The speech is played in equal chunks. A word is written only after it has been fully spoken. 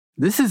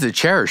This is a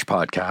Cherish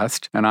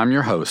podcast, and I'm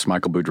your host,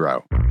 Michael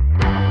Boudreau.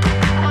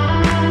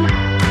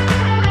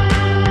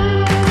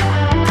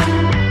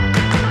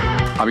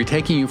 I'll be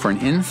taking you for an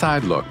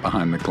inside look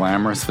behind the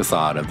glamorous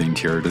facade of the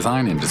interior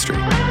design industry.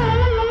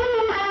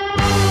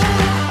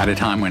 At a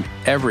time when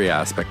every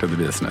aspect of the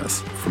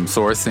business, from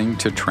sourcing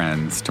to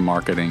trends to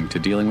marketing to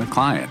dealing with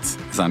clients,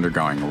 is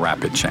undergoing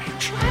rapid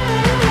change.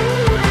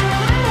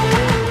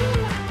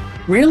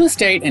 Real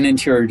estate and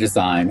interior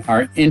design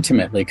are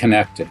intimately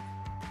connected.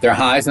 Their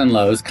highs and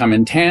lows come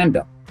in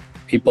tandem.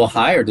 People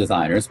hire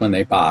designers when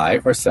they buy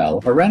or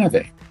sell or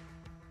renovate.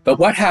 But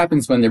what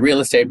happens when the real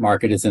estate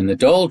market is in the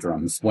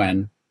doldrums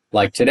when,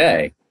 like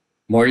today,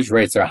 mortgage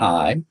rates are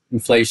high,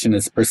 inflation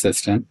is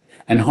persistent,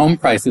 and home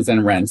prices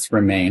and rents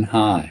remain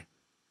high?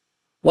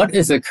 What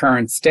is the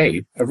current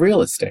state of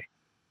real estate?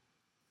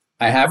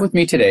 I have with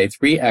me today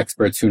three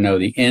experts who know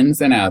the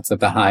ins and outs of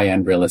the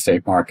high-end real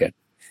estate market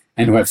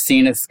and who have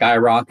seen it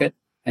skyrocket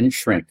and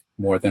shrink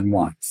more than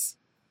once.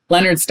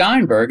 Leonard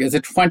Steinberg is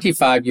a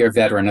 25-year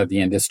veteran of the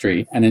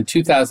industry and in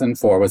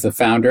 2004 was the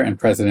founder and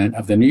president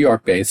of the New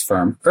York-based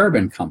firm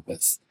Urban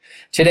Compass.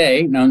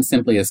 Today, known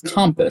simply as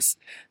Compass,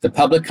 the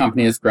public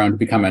company has grown to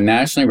become a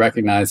nationally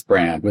recognized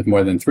brand with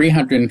more than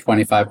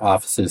 325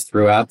 offices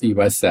throughout the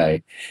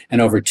USA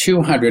and over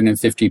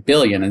 $250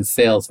 billion in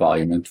sales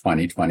volume in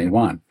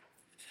 2021.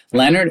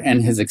 Leonard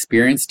and his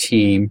experienced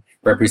team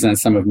represent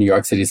some of New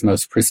York City's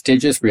most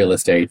prestigious real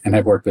estate and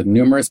have worked with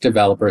numerous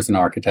developers and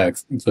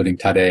architects, including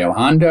Tadeo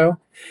Ando,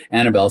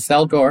 Annabelle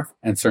Seldorf,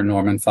 and Sir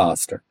Norman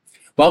Foster.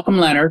 Welcome,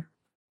 Leonard.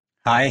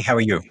 Hi, how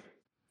are you?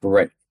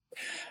 Great.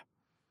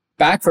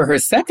 Back for her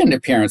second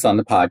appearance on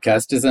the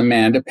podcast is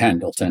Amanda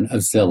Pendleton of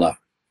Zillow.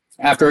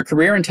 After a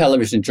career in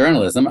television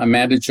journalism,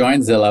 Amanda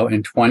joined Zillow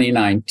in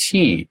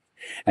 2019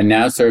 and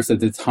now serves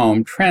as its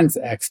home trends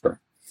expert.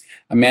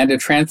 Amanda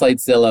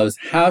translates Zillow's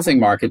housing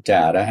market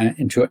data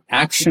into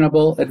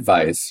actionable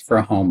advice for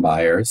home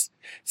buyers,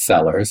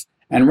 sellers,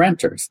 and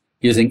renters,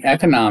 using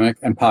economic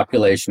and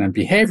population and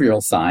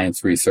behavioral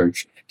science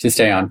research to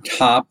stay on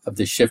top of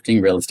the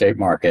shifting real estate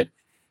market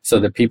so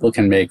that people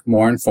can make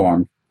more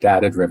informed,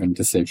 data-driven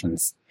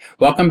decisions.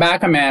 Welcome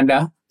back,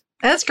 Amanda.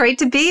 That's great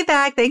to be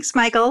back. Thanks,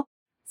 Michael.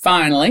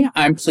 Finally,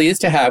 I'm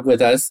pleased to have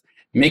with us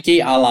Miki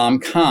Alam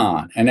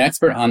Khan, an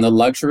expert on the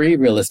luxury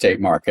real estate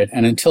market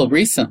and until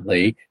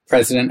recently,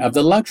 president of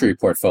the Luxury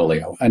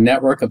Portfolio, a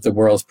network of the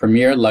world's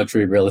premier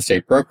luxury real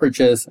estate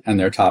brokerages and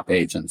their top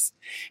agents.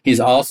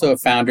 He's also a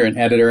founder and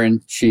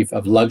editor-in-chief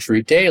of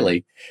Luxury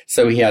Daily,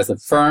 so he has a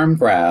firm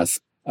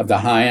grasp of the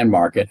high-end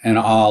market and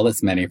all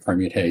its many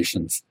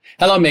permutations.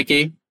 Hello,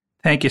 Miki.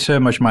 Thank you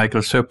so much,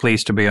 Michael. So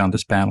pleased to be on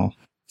this panel.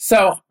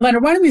 So,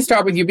 Leonard, why don't we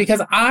start with you?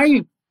 Because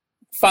I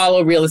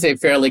follow real estate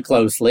fairly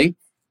closely.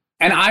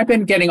 And I've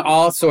been getting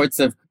all sorts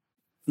of,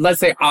 let's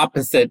say,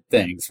 opposite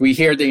things. We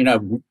hear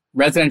that,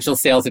 residential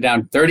sales are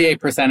down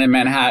 38% in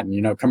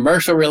Manhattan.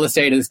 Commercial real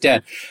estate is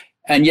dead.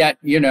 And yet,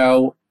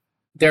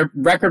 their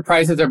record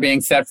prices are being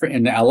set for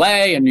in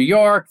LA and New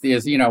York.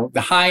 There's, the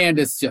high end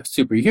is just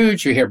super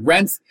huge. You hear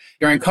rents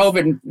during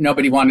COVID.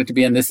 Nobody wanted to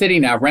be in the city.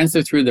 Now rents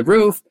are through the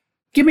roof.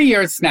 Give me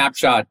your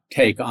snapshot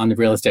take on the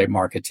real estate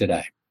market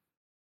today.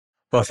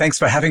 Well, thanks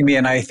for having me.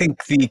 And I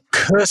think the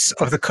curse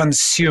of the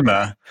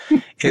consumer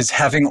is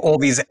having all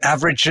these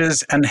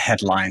averages and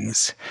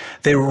headlines.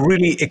 They're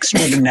really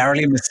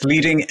extraordinarily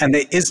misleading, and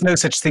there is no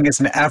such thing as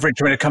an average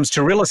when it comes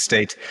to real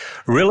estate.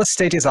 Real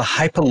estate is a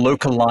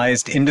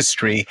hyper-localized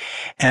industry,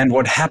 and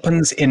what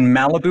happens in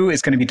Malibu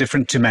is going to be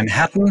different to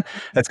Manhattan.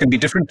 That's going to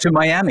be different to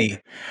Miami.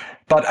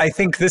 But I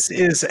think this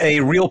is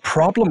a real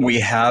problem we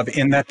have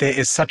in that there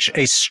is such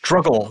a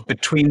struggle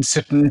between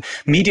certain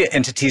media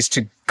entities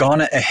to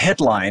garner a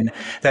headline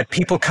that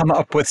people come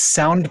up with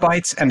sound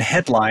bites and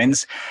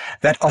headlines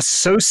that are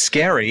so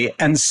scary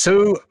and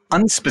so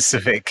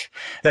unspecific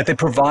that they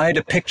provide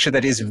a picture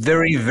that is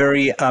very,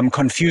 very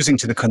confusing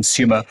to the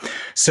consumer.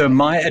 So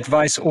my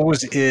advice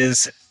always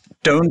is,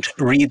 don't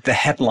read the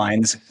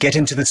headlines, get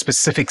into the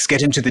specifics,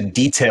 get into the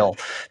detail,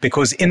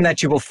 because in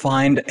that you will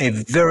find a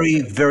very,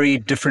 very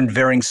different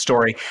varying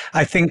story.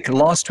 I think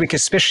last week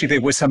especially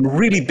there were some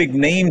really big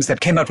names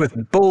that came out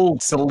with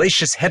bold,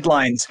 salacious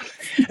headlines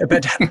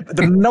about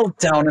the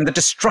meltdown and the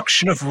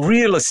destruction of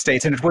real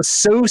estate, and it was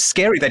so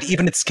scary that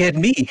even it scared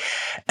me.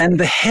 And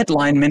the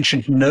headline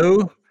mentioned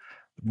no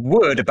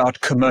word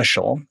about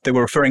commercial. They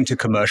were referring to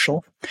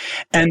commercial.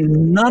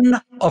 And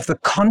none of the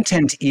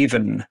content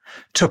even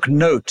took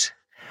note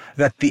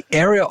that the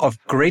area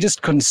of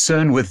greatest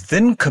concern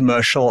within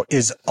commercial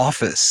is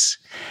office.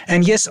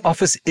 And yes,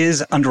 office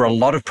is under a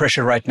lot of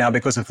pressure right now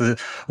because of the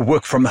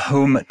work from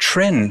home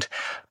trend.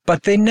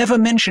 But they never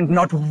mentioned,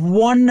 not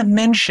one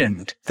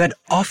mentioned, that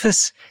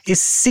office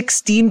is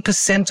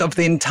 16% of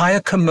the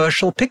entire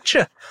commercial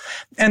picture.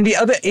 And the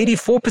other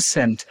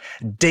 84%,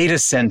 data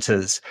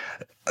centers,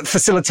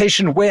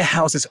 facilitation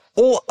warehouses,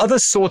 all other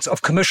sorts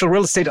of commercial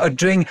real estate are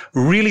doing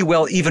really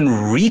well.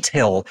 Even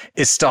retail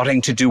is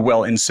starting to do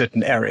well in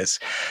certain areas.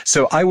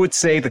 So I would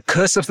say the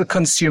curse of the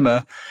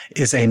consumer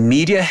is a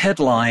media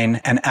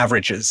headline and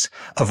averages.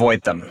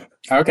 Avoid them.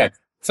 Okay.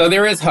 So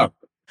there is hope.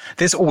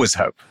 There's always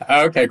hope.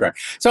 Okay, great.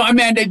 So,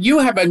 Amanda, you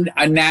have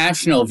a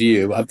national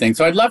view of things.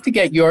 So I'd love to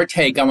get your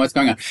take on what's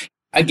going on.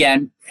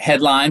 Again,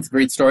 headlines,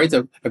 great stories.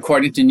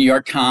 According to New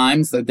York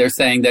Times, that they're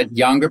saying that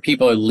younger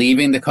people are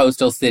leaving the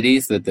coastal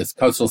cities, that this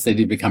coastal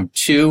city become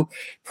too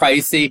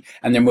pricey,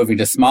 and they're moving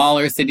to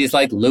smaller cities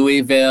like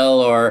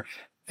Louisville or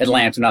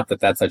Atlanta, not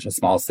that that's such a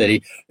small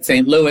city,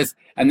 St. Louis,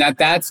 and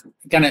that's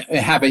going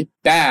to have a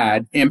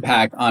bad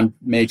impact on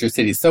major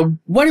cities. So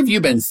what have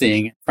you been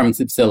seeing from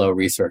Zillow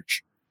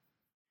research?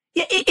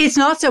 It's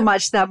not so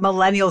much that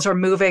millennials are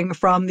moving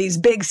from these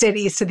big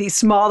cities to these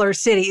smaller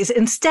cities.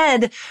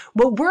 Instead,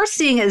 what we're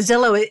seeing at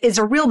Zillow is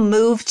a real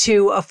move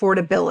to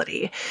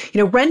affordability.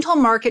 Rental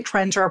market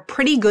trends are a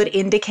pretty good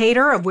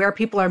indicator of where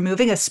people are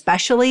moving,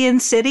 especially in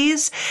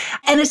cities,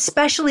 and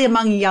especially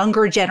among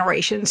younger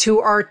generations who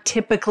are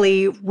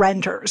typically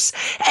renters.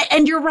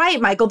 And you're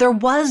right, Michael, there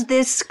was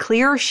this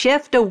clear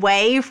shift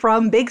away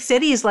from big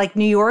cities like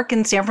New York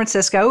and San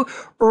Francisco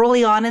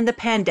early on in the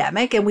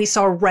pandemic, and we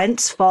saw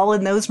rents fall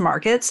in those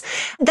markets.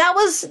 That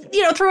was,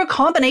 through a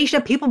combination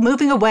of people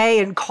moving away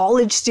and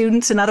college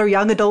students and other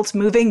young adults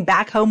moving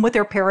back home with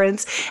their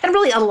parents, and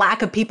really a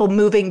lack of people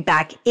moving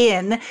back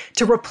in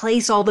to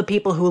replace all the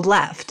people who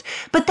left.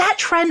 But that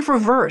trend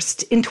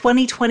reversed in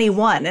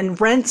 2021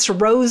 and rents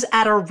rose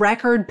at a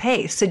record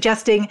pace,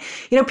 suggesting,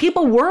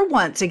 people were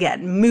once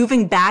again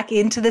moving back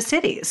into the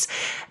cities.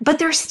 But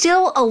there's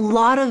still a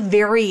lot of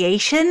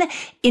variation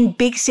in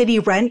big city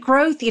rent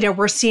growth.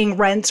 We're seeing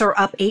rents are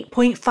up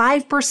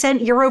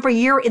 8.5% year over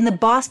year in the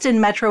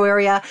Boston metro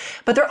area,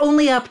 but they're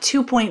only up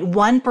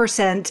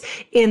 2.1%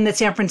 in the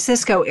San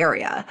Francisco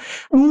area.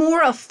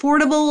 More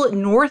affordable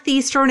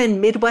northeastern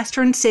and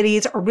midwestern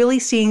cities are really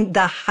seeing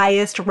the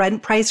highest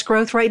rent price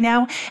growth right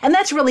now. And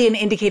that's really an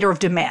indicator of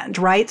demand,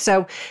 right?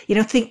 So,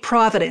 think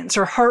Providence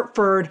or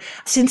Hartford,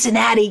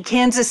 Cincinnati,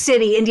 Kansas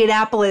City,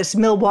 Indianapolis,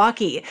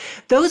 Milwaukee.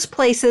 Those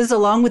places,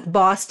 along with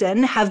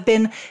Boston, have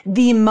been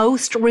the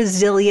most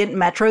resilient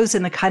metros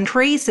in the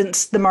country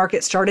since the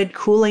market started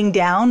cooling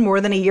down more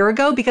than a year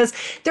ago because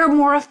they're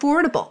more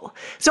affordable.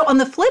 So on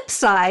the flip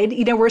side,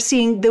 we're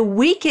seeing the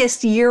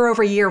weakest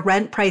year-over-year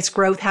rent price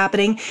growth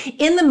happening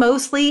in the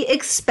mostly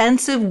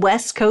expensive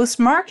West Coast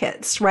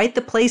markets, right?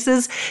 The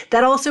places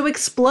that also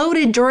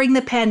exploded during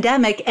the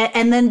pandemic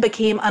and then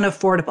became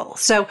unaffordable.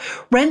 So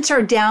rents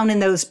are down in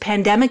those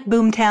pandemic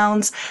boom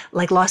towns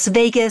like Las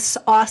Vegas,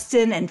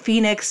 Austin, and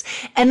Phoenix,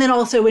 and then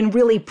also in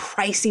really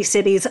pricey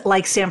cities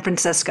like San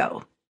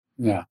Francisco.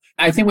 Yeah.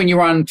 I think when you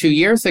were on 2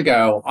 years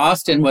ago,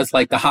 Austin was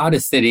like the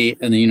hottest city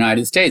in the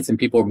United States and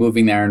people were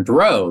moving there in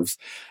droves.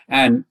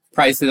 And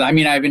prices, I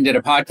even did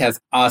a podcast,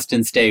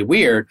 Austin Stay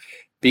Weird,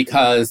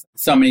 because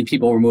so many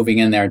people were moving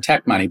in there in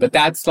tech money. But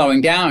that's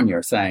slowing down,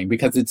 you're saying,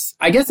 because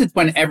I guess it's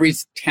when every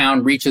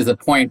town reaches a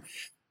point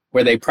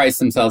where they price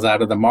themselves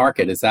out of the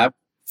market. Is that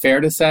fair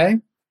to say?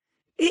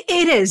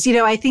 It is.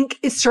 I think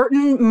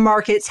certain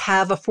markets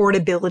have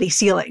affordability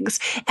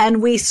ceilings,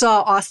 and we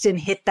saw Austin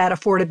hit that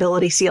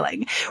affordability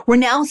ceiling. We're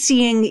now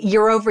seeing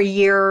year over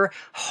year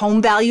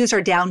home values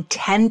are down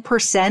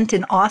 10%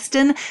 in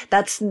Austin.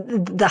 That's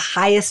the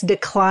highest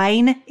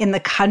decline in the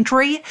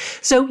country.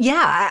 So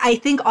yeah, I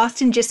think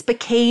Austin just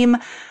became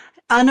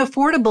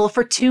unaffordable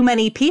for too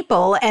many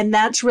people, and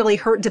that's really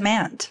hurt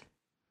demand.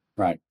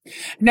 Right.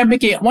 Now,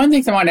 Mickey, one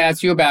thing I want to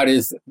ask you about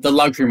is the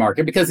luxury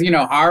market, because,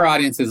 our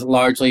audience is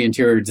largely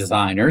interior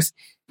designers,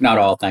 not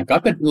all, thank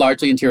God, but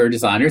largely interior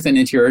designers, and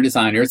interior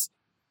designers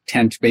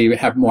tend to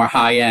have more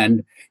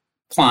high-end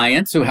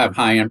clients who have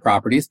high-end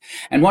properties.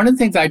 And one of the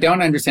things I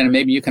don't understand, and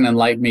maybe you can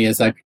enlighten me, is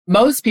that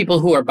most people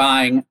who are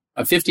buying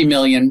a $50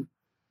 million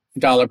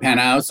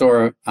penthouse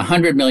or a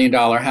 $100 million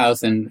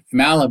house in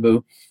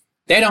Malibu,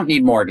 they don't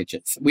need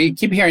mortgages. We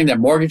keep hearing that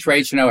mortgage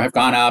rates, have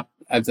gone up.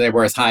 They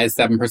were as high as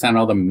 7%,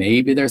 although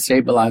maybe they're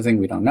stabilizing.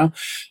 We don't know.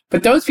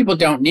 But those people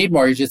don't need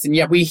mortgages. And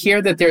yet we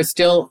hear that there's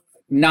still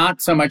not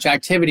so much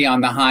activity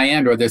on the high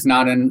end, or there's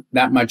not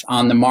that much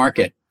on the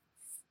market.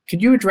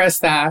 Could you address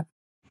that?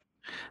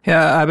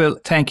 Yeah, I will.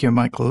 Thank you,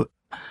 Michael.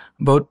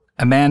 Both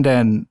Amanda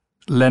and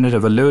Leonard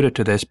have alluded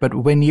to this, but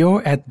when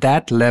you're at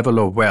that level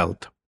of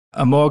wealth,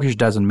 a mortgage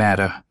doesn't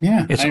matter.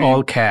 Yeah, it's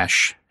all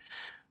cash.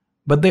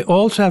 But they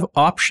also have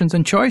options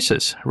and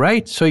choices,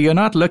 right? So you're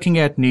not looking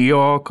at New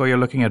York or you're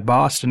looking at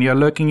Boston. You're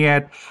looking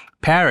at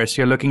Paris.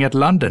 You're looking at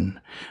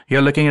London.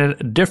 You're looking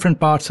at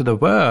different parts of the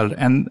world.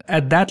 And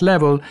at that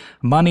level,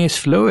 money is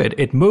fluid.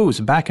 It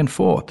moves back and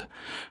forth.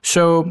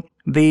 So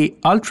the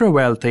ultra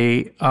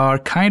wealthy are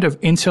kind of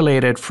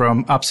insulated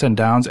from ups and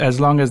downs as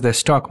long as their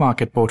stock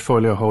market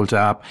portfolio holds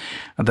up,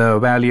 the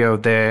value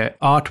of their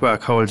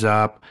artwork holds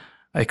up,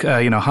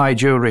 high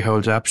jewelry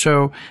holds up.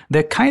 So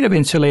they're kind of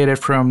insulated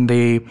from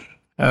the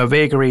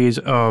vagaries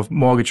of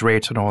mortgage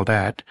rates and all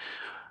that.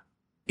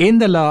 In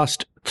the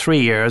last 3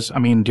 years,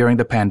 during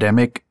the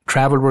pandemic,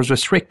 travel was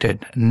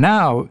restricted.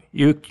 Now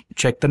you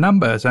check the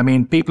numbers.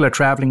 People are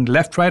traveling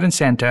left, right, and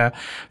center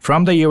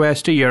from the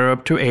US to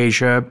Europe to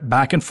Asia,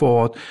 back and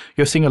forth.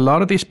 You're seeing a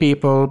lot of these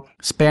people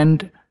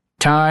spend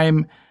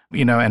time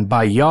and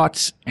buy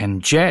yachts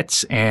and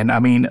jets. And I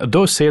mean,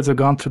 those sales have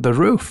gone through the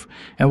roof.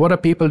 And what are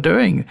people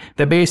doing?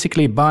 They're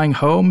basically buying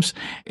homes.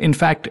 In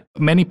fact,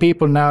 many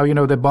people now,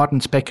 they bought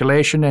in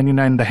speculation, and,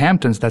 in the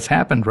Hamptons, that's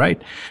happened,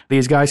 right?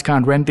 These guys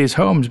can't rent these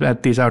homes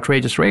at these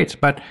outrageous rates.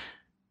 But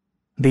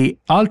the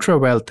ultra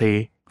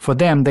wealthy, for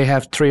them, they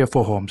have 3 or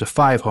 4 homes or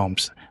 5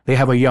 homes. They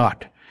have a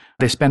yacht.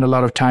 They spend a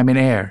lot of time in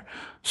air.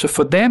 So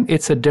for them,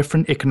 it's a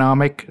different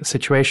economic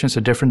situation. It's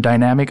a different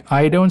dynamic.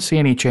 I don't see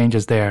any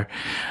changes there.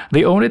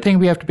 The only thing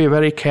we have to be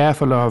very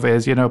careful of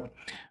is,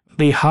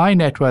 the high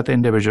net worth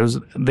individuals,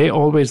 they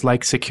always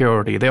like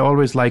security. They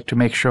always like to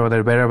make sure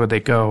that wherever they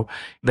go,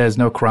 there's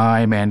no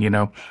crime. And,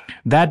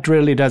 that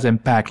really does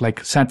impact.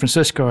 Like San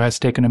Francisco has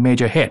taken a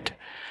major hit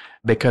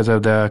because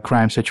of the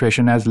crime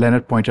situation, as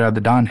Leonard pointed out,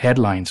 the darn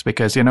headlines.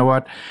 Because you know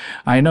what?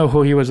 I know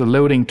who he was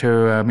alluding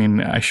to. I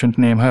mean, I shouldn't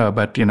name her,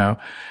 but,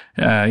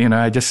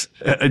 I just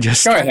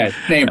go ahead,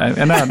 name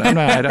her. No,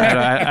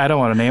 I don't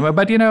want to name her.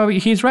 But,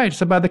 he's right.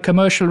 It's about the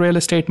commercial real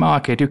estate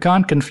market. You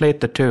can't conflate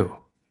the two.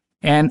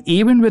 And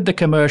even with the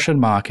commercial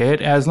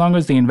market, as long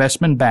as the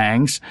investment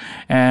banks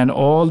and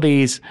all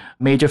these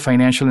major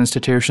financial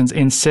institutions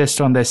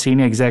insist on their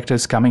senior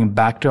executives coming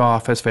back to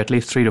office for at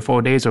least 3 to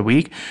 4 days a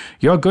week,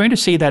 you're going to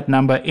see that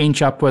number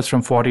inch upwards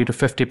from 40 to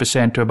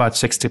 50% to about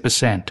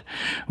 60%.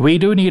 We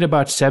do need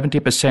about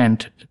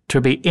 70% to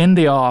be in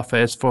the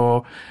office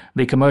for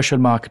the commercial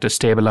market to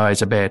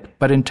stabilize a bit.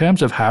 But in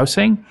terms of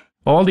housing,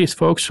 all these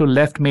folks who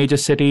left major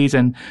cities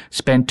and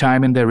spent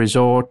time in their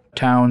resort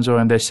towns or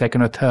in their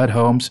second or third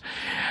homes,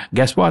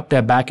 guess what?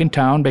 They're back in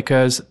town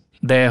because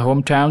their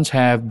hometowns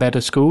have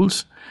better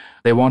schools.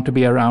 They want to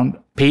be around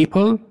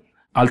people.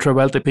 Ultra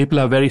wealthy people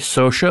are very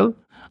social.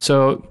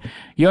 So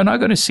you're not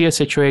going to see a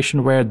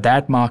situation where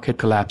that market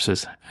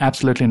collapses.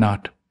 Absolutely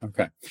not.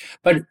 Okay.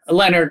 But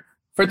Leonard,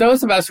 for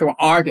those of us who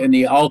aren't in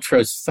the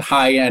ultra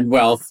high-end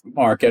wealth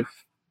market,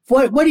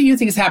 what do you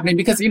think is happening?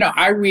 Because,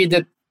 I read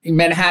that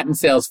Manhattan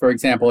sales, for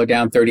example, are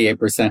down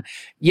 38%.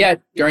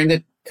 Yet during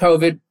the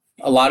COVID,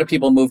 a lot of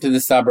people moved to the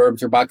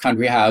suburbs or bought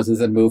country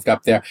houses and moved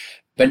up there.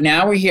 But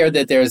now we hear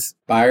that there's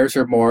buyer's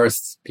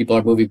remorse. People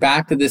are moving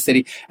back to the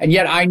city. And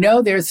yet I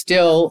know there's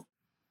still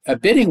a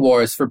bidding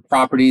wars for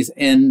properties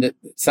in the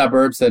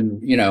suburbs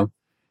and,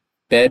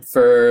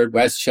 Bedford,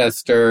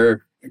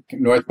 Westchester,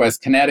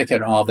 Northwest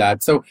Connecticut, and all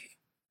that. So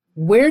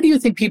where do you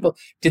think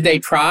did they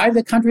try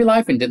the country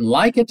life and didn't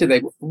like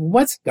it?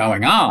 What's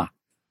going on?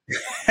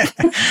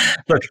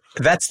 Look,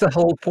 that's the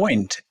whole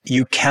point.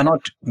 You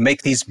cannot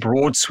make these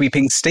broad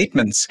sweeping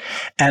statements.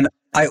 And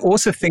I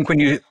also think when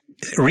you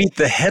read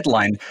the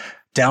headline,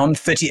 down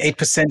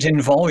 38%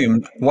 in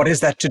volume, what is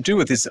that to do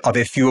with this? Are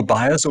there fewer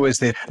buyers or is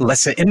there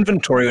lesser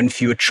inventory and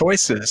fewer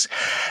choices?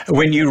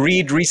 When you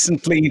read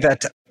recently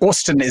that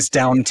Austin is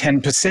down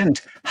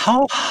 10%,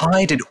 how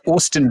high did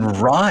Austin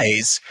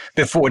rise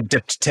before it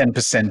dipped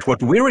 10%?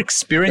 What we're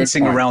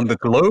experiencing around the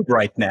globe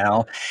right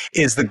now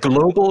is the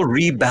global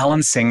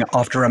rebalancing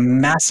after a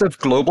massive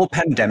global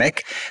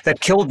pandemic that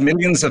killed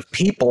millions of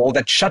people,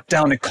 that shut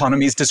down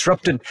economies,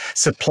 disrupted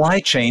supply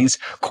chains,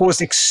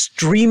 caused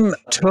extreme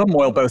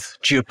turmoil, both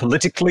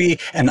geopolitically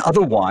and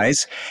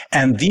otherwise.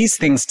 And these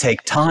things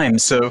take time.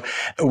 So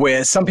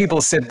where some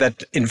people said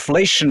that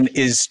inflation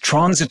is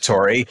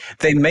transitory,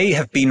 they may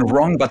have been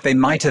wrong, but they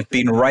might have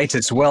been right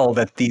as well,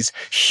 that these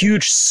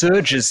huge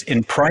surges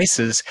in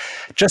prices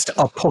just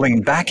are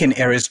pulling back in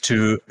areas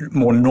to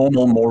more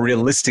normal, more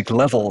realistic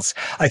levels.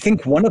 I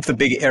think one of the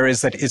big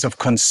areas that is of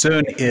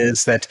concern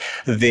is that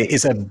there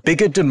is a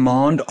bigger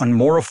demand on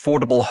more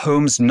affordable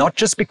homes, not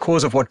just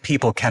because of what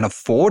people can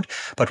afford,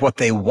 but what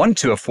they want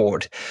to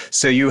afford.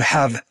 So you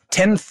have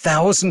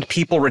 10,000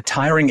 people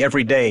retiring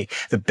every day.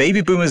 The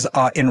baby boomers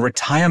are in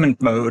retirement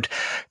mode.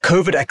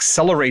 COVID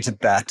accelerated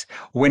that.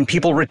 When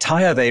people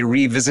retire, they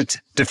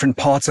revisit different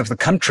parts of the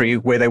country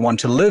where they want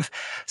to live.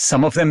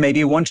 Some of them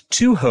maybe want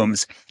 2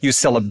 homes. You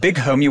sell a big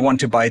home, you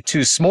want to buy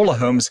 2 smaller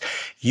homes.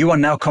 You are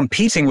now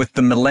competing with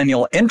the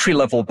millennial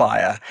entry-level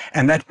buyer,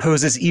 and that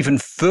poses even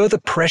further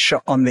pressure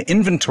on the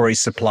inventory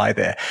supply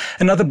there.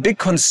 Another big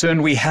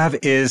concern we have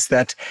is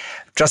that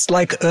just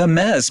like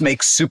Hermes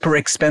makes super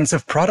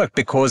expensive product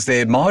because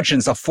their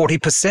margins are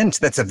 40%.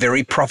 That's a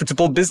very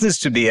profitable business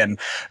to be in.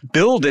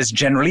 Builders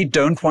generally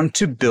don't want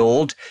to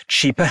build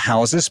cheaper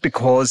houses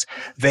because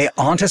they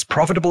aren't as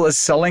profitable as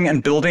selling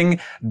and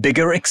building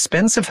bigger,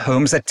 expensive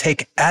homes that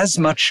take as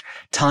much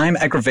time,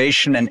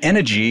 aggravation, and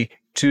energy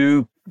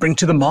to bring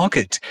to the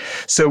market.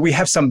 So we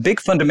have some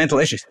big fundamental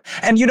issues.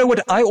 And you know what?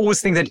 I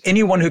always think that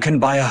anyone who can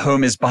buy a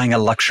home is buying a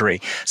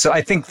luxury. So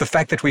I think the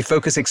fact that we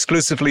focus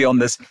exclusively on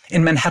this,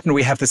 in Manhattan,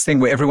 we have this thing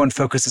where everyone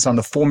focuses on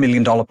the $4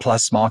 million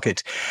plus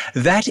market.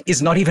 That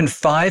is not even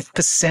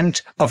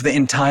 5% of the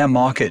entire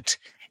market.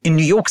 In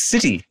New York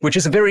City, which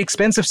is a very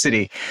expensive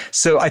city.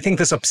 So I think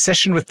this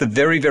obsession with the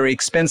very, very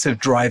expensive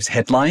drives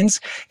headlines,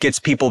 gets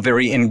people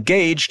very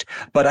engaged.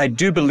 But I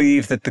do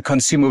believe that the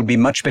consumer would be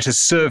much better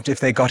served if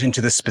they got into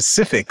the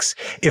specifics,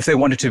 if they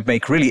wanted to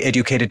make really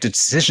educated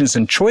decisions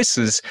and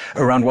choices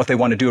around what they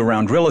want to do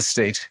around real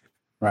estate.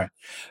 Right.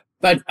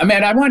 But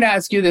Amanda, I want to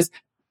ask you this.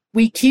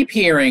 we keep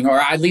hearing, or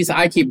at least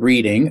I keep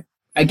reading,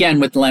 again,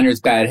 with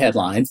Leonard's bad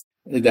headlines,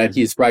 that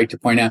he's right to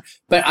point out,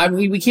 but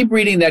we keep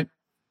reading that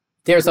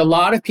there's a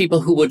lot of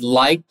people who would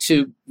like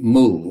to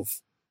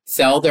move,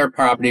 sell their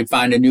property,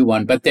 find a new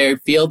one, but they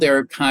feel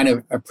they're kind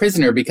of a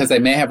prisoner because they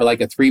may have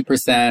like a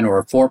 3% or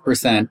a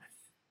 4%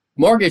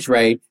 mortgage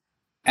rate.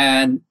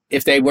 And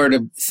if they were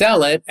to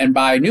sell it and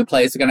buy a new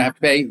place, they're going to have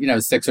to pay,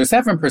 6 or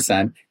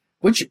 7%,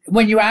 which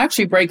when you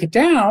actually break it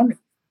down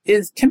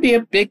can be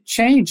a big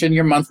change in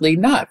your monthly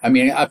nut. I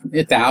mean,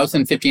 $1,000,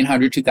 $1,500,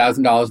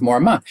 $2,000 more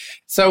a month.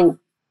 So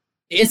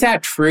is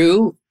that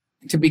true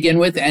to begin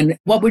with? And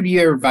what would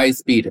your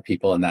advice be to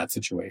people in that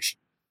situation?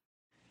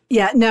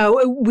 Yeah,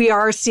 no, we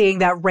are seeing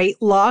that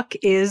rate lock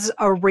is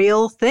a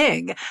real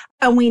thing.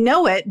 And we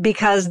know it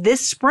because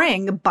this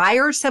spring,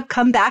 buyers have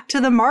come back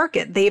to the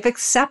market. They've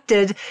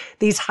accepted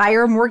these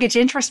higher mortgage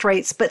interest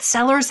rates, but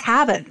sellers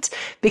haven't.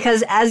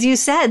 Because as you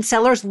said,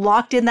 sellers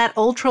locked in that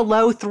ultra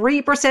low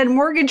 3%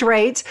 mortgage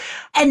rate,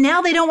 and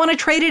now they don't want to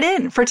trade it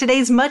in for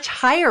today's much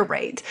higher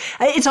rate.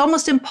 It's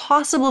almost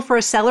impossible for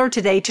a seller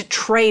today to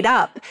trade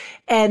up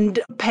and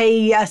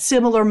pay a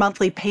similar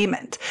monthly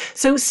payment.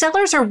 So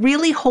sellers are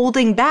really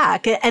holding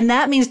back, and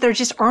that means there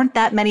just aren't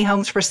that many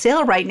homes for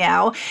sale right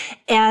now.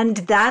 And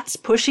that's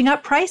pushing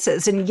up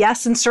prices. And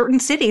yes, in certain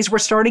cities, we're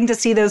starting to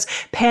see those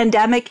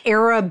pandemic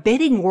era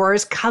bidding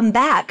wars come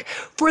back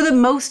for the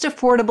most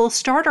affordable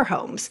starter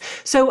homes.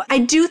 So I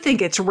do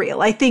think it's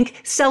real. I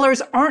think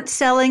sellers aren't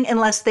selling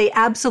unless they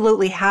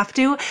absolutely have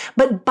to,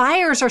 but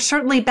buyers are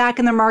certainly back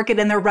in the market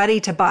and they're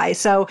ready to buy.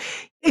 So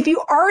if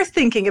you are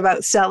thinking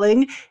about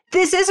selling,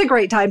 this is a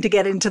great time to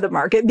get into the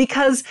market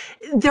because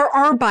there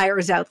are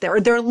buyers out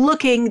there. They're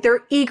looking,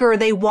 they're eager,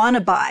 they want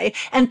to buy,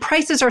 and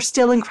prices are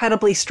still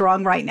incredibly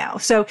strong right now.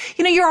 So,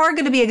 you are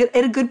going to be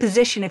in a good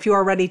position if you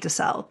are ready to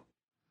sell.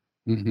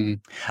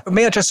 Mm-hmm.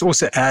 May I just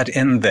also add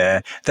in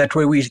there that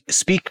where we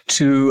speak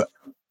to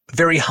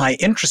very high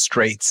interest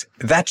rates,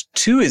 that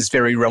too is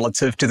very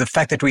relative to the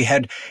fact that we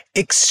had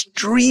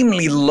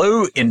extremely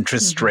low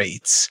interest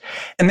rates.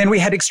 And then we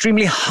had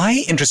extremely high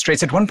interest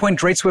rates. At one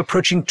point, rates were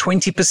approaching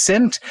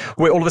 20%,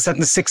 where all of a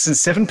sudden 6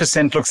 and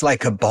 7% looks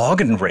like a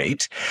bargain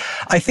rate.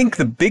 I think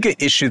the bigger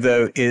issue,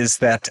 though, is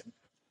that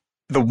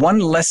the one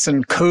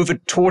lesson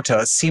COVID taught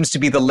us seems to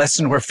be the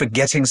lesson we're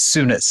forgetting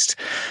soonest.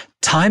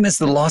 Time is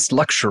the last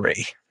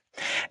luxury.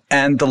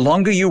 And the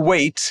longer you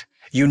wait,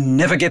 you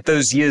never get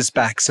those years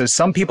back. So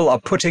some people are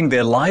putting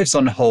their lives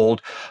on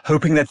hold,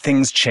 hoping that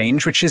things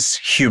change, which is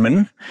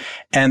human.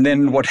 And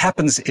then what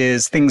happens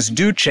is things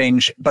do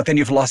change, but then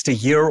you've lost a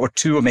year or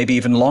two or maybe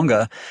even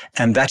longer.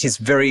 And that's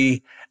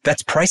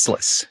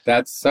priceless.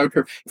 That's so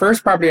true.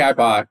 First property I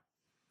bought,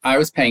 I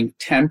was paying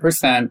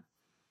 10%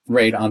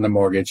 rate on the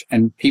mortgage.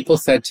 And people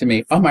said to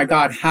me, "Oh my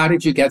God, how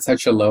did you get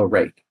such a low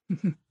rate?"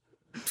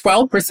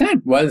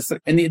 12% was,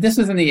 and this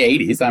was in the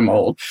 80s. I'm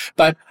old,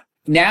 but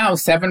now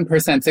 7%,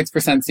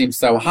 6% seems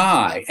so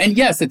high. And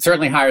yes, it's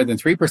certainly higher than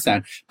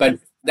 3%, but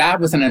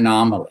that was an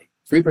anomaly.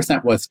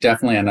 3% was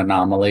definitely an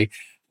anomaly.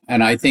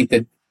 And I think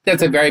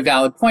that's a very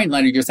valid point,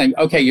 Leonard. You're saying,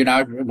 okay, you're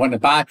not want to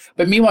buy,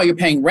 but meanwhile, you're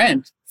paying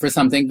rent for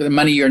something, the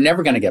money you're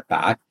never going to get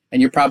back.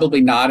 And you're probably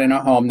not in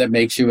a home that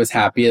makes you as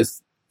happy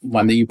as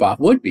one that you bought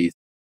would be.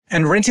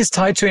 And rent is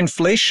tied to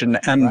inflation,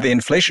 and the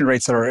inflation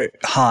rates are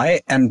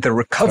high, and the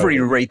recovery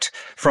rate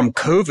from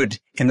COVID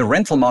in the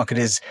rental market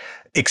is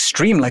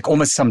extreme, like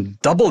almost some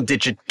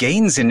double-digit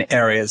gains in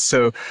areas.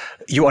 So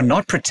you are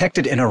not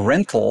protected in a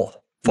rental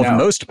for the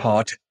most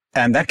part,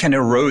 and that can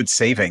erode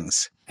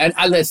savings. And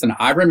listen,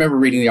 I remember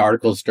reading the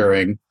articles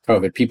during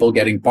COVID, people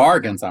getting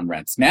bargains on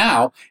rents.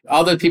 Now,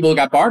 all the people who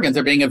got bargains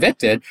are being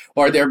evicted,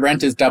 or their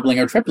rent is doubling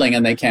or tripling,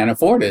 and they can't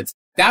afford it.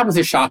 That was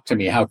a shock to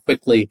me, how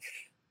quickly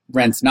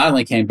rents not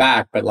only came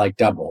back, but like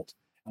doubled.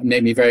 It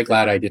made me very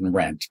glad I didn't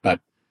rent. But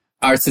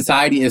our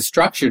society is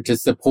structured to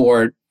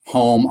support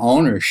home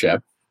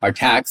ownership. Our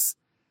tax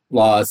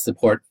laws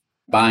support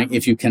buying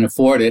if you can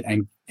afford it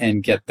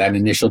and get that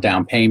initial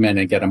down payment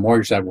and get a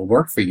mortgage that will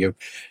work for you.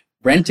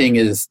 Renting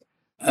is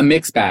a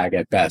mixed bag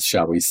at best,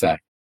 shall we say.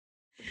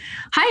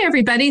 Hi,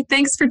 everybody.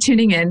 Thanks for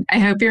tuning in. I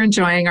hope you're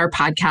enjoying our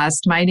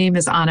podcast. My name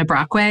is Anna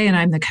Brockway, and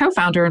I'm the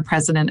co-founder and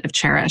president of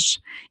Cherish.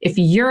 If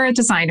you're a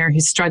designer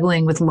who's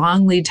struggling with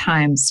long lead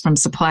times from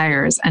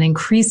suppliers and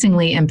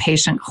increasingly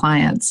impatient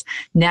clients,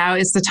 now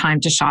is the time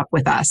to shop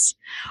with us.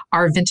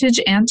 Our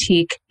vintage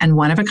antique and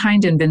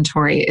one-of-a-kind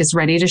inventory is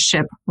ready to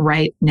ship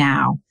right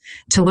now.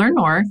 To learn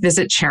more,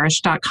 visit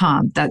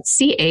cherish.com. That's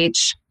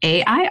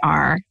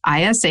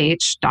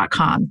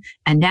CHAIRISH.com.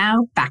 And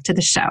now back to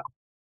the show.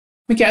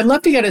 Okay, I'd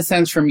love to get a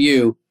sense from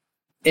you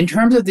in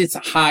terms of this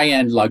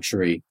high-end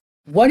luxury.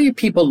 What are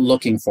people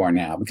looking for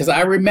now? Because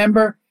I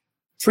remember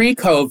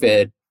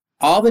pre-COVID,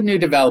 all the new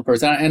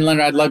developers, and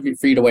Leonard, I'd love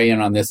for you to weigh in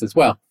on this as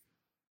well.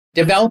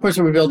 Developers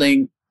were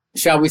building,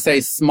 shall we say,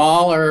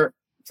 smaller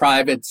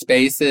private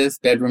spaces.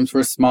 Bedrooms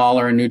were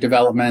smaller in new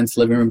developments.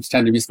 Living rooms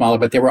tend to be smaller,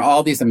 but there were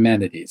all these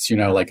amenities,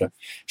 like a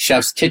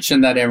chef's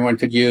kitchen that everyone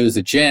could use,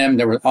 a gym.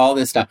 There was all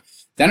this stuff.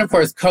 Then, of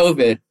course,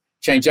 COVID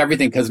changed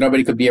everything because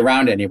nobody could be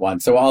around anyone.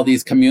 So all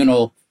these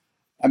communal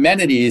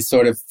amenities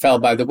sort of fell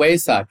by the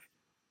wayside.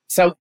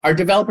 So are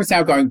developers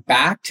now going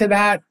back to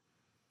that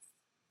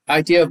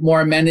idea of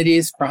more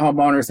amenities for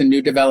homeowners in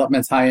new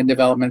developments, high-end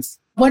developments?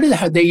 What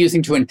are they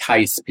using to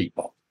entice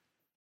people?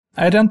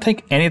 I don't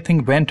think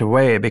anything went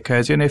away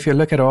because, if you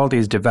look at all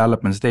these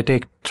developments, they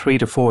take 3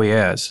 to 4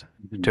 years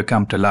to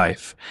come to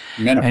life.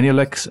 And you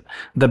look,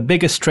 the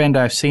biggest trend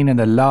I've seen in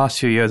the last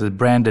few years is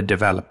branded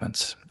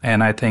developments.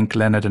 And I think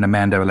Leonard and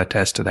Amanda will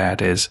attest to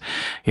that is,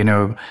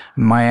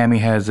 Miami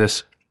has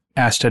this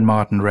Aston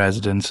Martin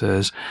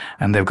residences,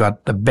 and they've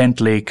got the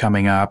Bentley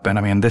coming up. And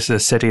I mean, this is a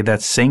city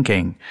that's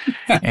sinking.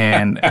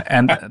 and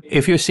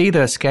if you see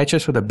the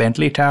sketches for the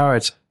Bentley Tower,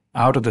 it's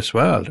out of this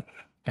world.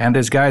 And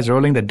this guy's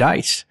rolling the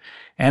dice,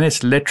 and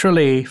it's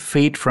literally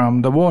feet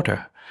from the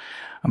water.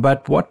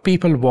 But what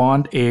people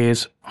want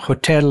is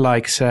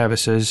hotel-like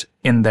services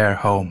in their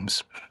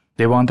homes.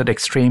 They want that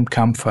extreme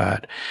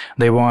comfort.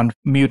 They want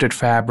muted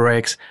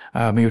fabrics,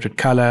 muted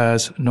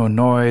colors, no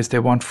noise. They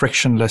want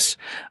frictionless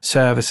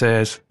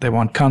services. They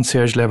want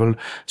concierge-level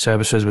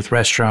services with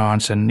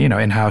restaurants and,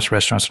 in-house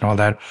restaurants and all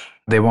that.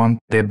 They want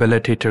the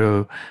ability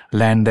to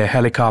land their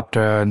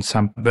helicopter, and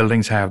some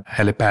buildings have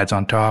helipads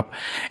on top.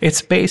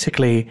 It's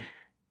basically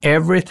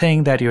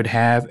everything that you'd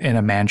have in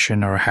a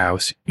mansion or a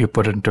house, you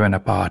put it into an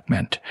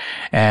apartment.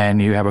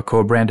 And you have a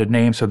co-branded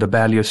name, so the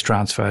value is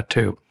transferred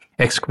too.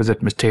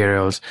 Exquisite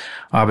materials.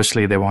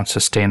 Obviously, they want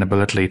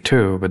sustainability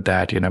too with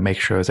that, make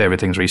sure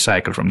everything's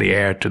recycled from the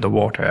air to the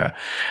water.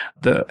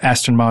 The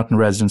Aston Martin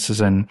residences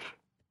in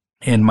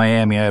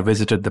Miami, I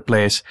visited the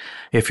place.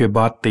 If you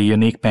bought the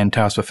unique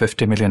penthouse for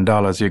 $50 million,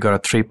 you got a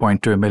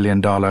 $3.2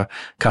 million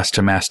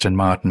custom Aston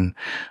Martin.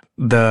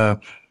 I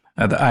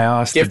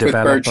asked gift the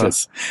developer. Gift with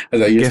purchase,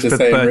 as I used to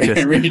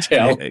say in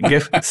retail.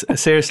 Gift,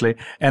 seriously.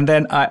 And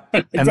then I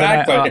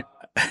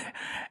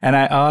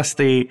asked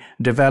the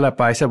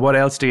developer, I said, what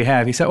else do you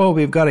have? He said,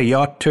 we've got a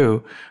yacht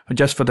too,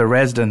 just for the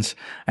residents.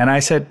 And I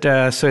said,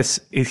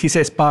 he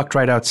says parked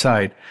right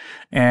outside.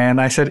 And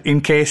I said,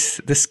 in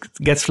case this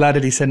gets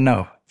flooded, he said,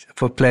 no.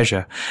 For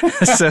pleasure. But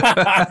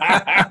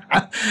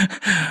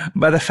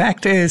the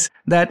fact is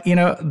that,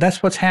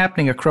 that's what's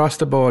happening across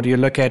the board. You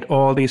look at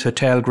all these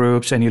hotel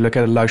groups and you look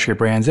at the luxury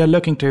brands, they're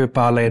looking to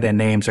parlay their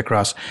names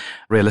across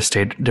real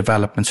estate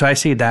development. So I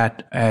see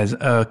that as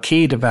a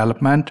key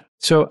development.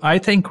 So I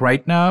think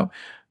right now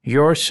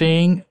you're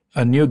seeing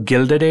a new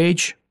Gilded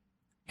Age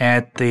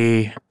at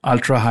the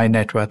ultra high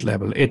net worth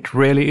level. It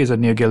really is a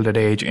new Gilded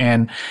Age.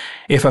 And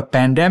if a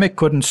pandemic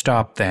couldn't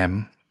stop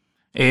them,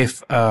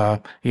 if,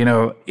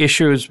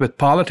 issues with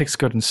politics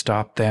couldn't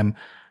stop them,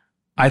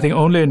 I think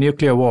only a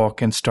nuclear war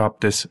can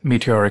stop this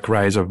meteoric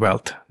rise of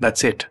wealth.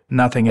 That's it.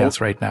 Nothing else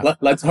right now.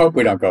 Let's hope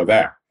we don't go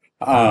there.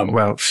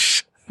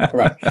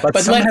 Right. But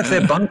some have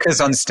their bunkers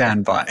on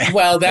standby.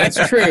 Well,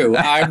 that's true.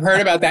 I've heard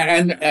about that,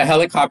 and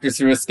helicopters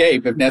to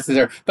escape if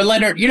necessary. But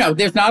Leonard,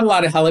 there's not a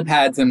lot of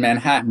helipads in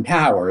Manhattan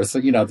towers. So,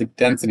 the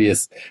density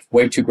is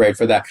way too great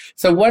for that.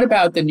 So what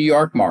about the New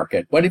York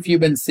market? What have you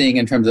been seeing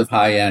in terms of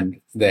high end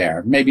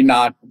there? Maybe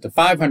not the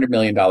 $500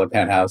 million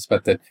penthouse,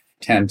 but the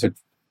 $10 to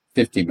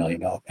 $50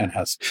 million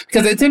penthouse.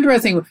 Because it's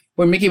interesting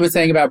when Mickey was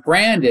saying about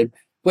branded.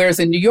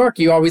 Whereas in New York,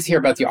 you always hear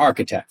about the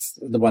architects,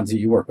 the ones that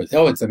you work with.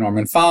 It's a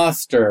Norman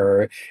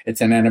Foster, it's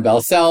an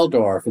Annabelle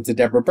Seldorf, it's a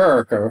Deborah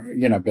Burke, or,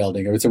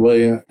 building, or it's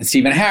a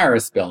Stephen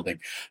Harris building.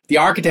 The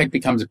architect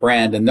becomes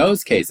brand in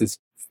those cases.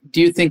 Do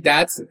you think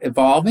that's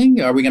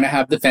evolving? Are we going to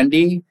have the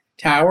Fendi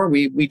Tower?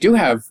 We do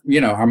have,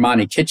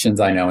 Armani kitchens,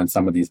 I know, in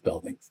some of these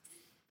buildings.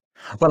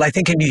 Well, I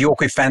think in New York,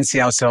 we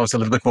fancy ourselves a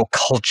little bit more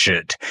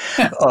cultured.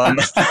 But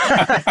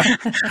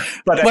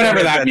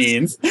whatever that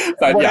means.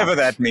 Whatever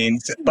that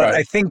means. But right.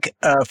 I think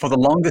for the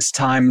longest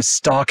time,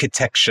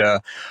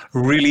 Starkitecture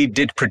really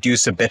did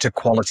produce a better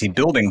quality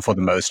building for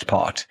the most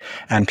part.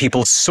 And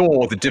people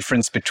saw the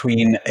difference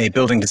between a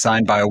building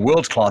designed by a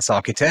world-class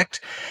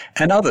architect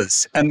and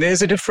others. And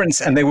there's a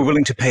difference, and they were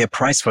willing to pay a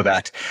price for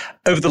that.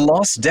 Over the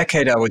last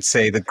decade, I would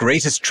say the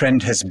greatest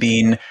trend has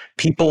been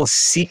people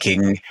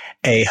seeking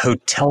a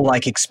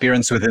hotel-like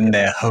experience within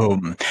their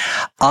home.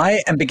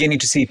 I am beginning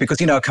to see,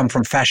 because, I come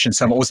from fashion,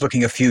 so I'm always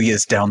looking a few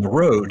years down the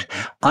road.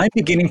 I'm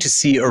beginning to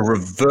see a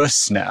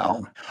reverse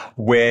now,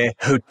 where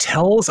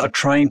hotels are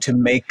trying to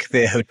make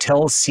their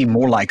hotels seem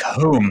more like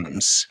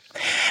homes.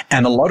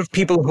 And a lot of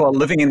people who are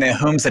living in their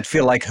homes that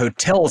feel like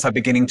hotels are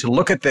beginning to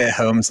look at their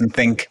homes and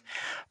think,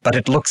 but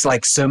it looks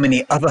like so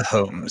many other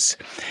homes.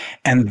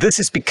 And this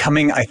is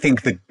becoming, I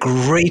think, the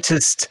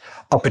greatest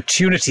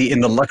opportunity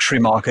in the luxury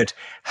market.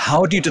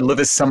 How do you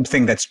deliver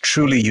something that's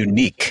truly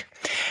unique?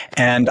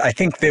 And I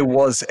think there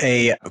was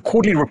a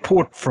quarterly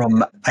report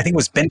from, I think it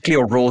was Bentley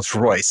or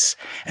Rolls-Royce,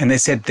 and they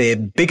said their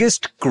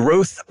biggest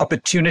growth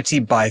opportunity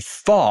by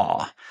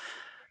far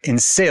in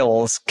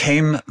sales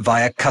came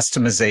via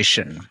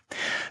customization.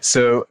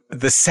 So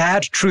the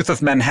sad truth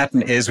of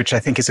Manhattan is, which I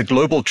think is a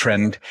global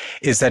trend,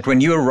 is that when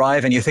you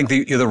arrive and you think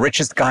that you're the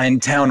richest guy in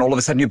town, all of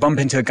a sudden you bump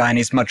into a guy and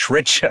he's much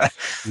richer.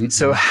 Mm-hmm.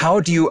 So how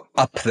do you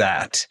up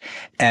that?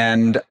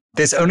 And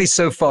there's only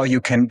so far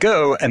you can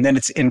go. And then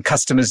it's in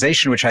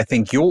customization, which I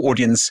think your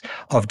audience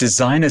of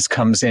designers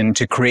comes in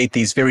to create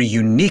these very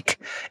unique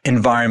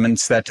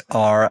environments that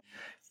are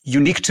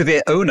unique to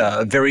their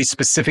owner, very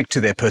specific to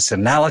their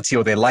personality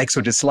or their likes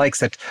or dislikes,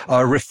 that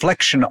are a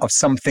reflection of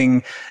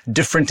something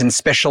different and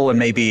special, and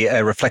maybe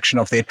a reflection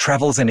of their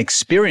travels and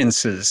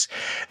experiences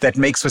that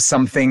makes for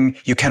something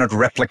you cannot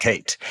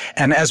replicate.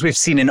 And as we've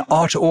seen in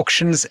art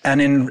auctions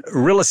and in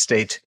real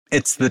estate,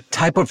 it's the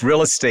type of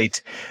real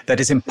estate that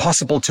is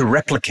impossible to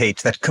replicate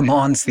that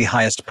commands the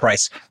highest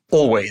price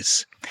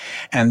always.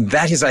 And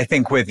that is, I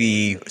think, where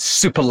the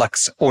super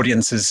luxe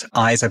audience's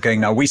eyes are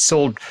going now. We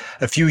sold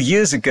a few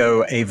years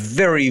ago a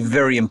very,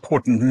 very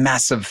important,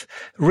 massive,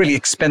 really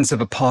expensive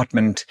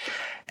apartment,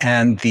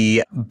 and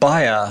the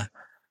buyer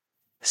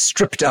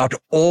stripped out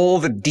all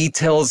the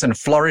details and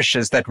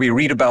flourishes that we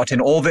read about in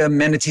all the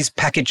amenities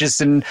packages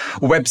and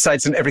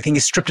websites and everything. He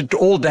stripped it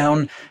all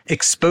down,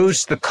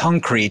 exposed the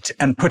concrete,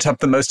 and put up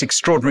the most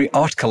extraordinary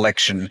art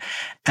collection.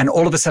 And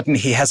all of a sudden,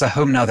 he has a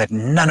home now that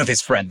none of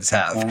his friends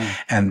have.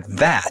 And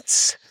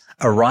that's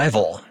a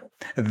rival.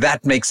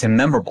 That makes him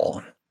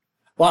memorable.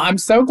 Well, I'm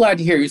so glad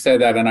to hear you say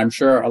that. And I'm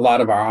sure a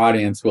lot of our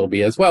audience will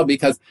be as well,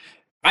 because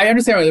I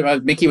understand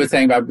what Mickey was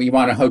saying about we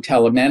want a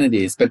hotel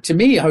amenities, but to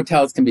me,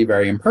 hotels can be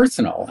very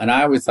impersonal. And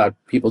I always thought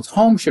people's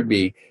homes should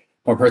be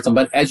more personal.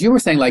 But as you were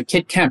saying, like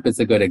Kit Kemp is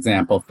a good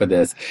example for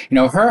this. You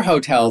know, her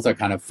hotels are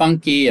kind of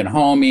funky and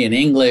homey and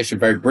English and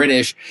very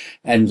British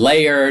and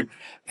layered.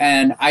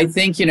 And I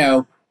think, you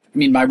know, I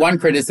mean, my one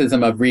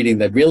criticism of reading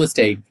the real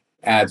estate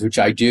ads, which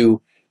I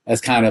do as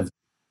kind of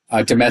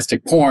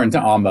domestic porn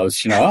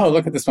almost, you know, oh,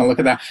 look at this one, look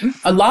at that.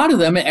 A lot of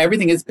them,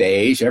 everything is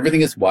beige,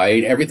 everything is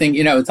white, everything,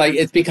 you know, it's like,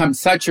 it's become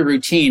such a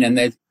routine. And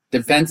the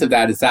defense of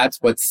that is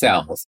that's what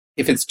sells.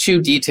 If it's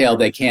too detailed,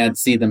 they can't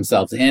see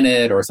themselves in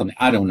it or something.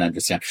 I don't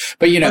understand.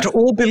 But, you know. But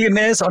all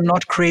billionaires are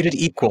not created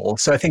equal.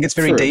 So I think it's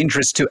very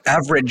dangerous to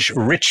average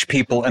rich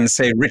people and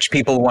say rich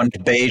people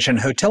want beige and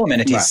hotel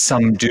amenities. Right.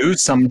 Some do,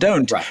 some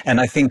don't. Right.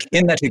 And I think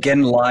in that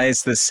again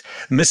lies this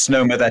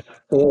misnomer that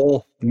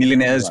all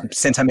millionaires,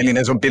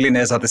 centimillionaires or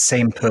billionaires are the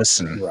same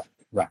person.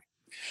 Right.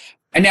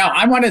 And now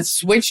I want to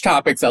switch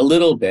topics a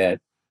little bit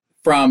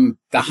from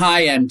the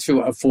high end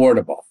to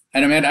affordable.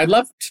 And Amanda, I'd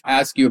love to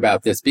ask you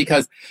about this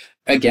because,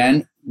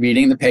 again,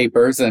 reading the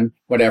papers and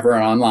whatever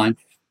online,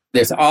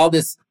 there's all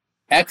this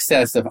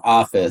excess of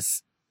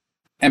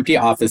empty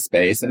office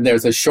space, and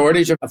there's a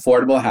shortage of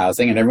affordable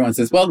housing. And everyone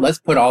says, well, let's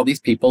put all these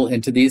people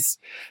into these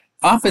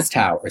office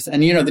towers.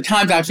 And, you know, the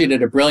Times actually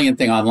did a brilliant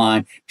thing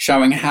online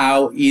showing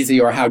how easy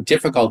or how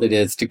difficult it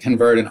is to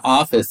convert an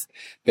office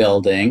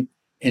building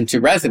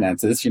into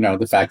residences. You know,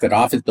 the fact that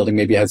office building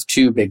maybe has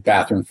 2 big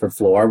bathrooms per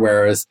floor,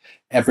 whereas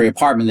every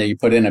apartment that you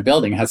put in a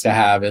building has to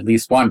have at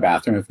least 1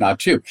 bathroom, if not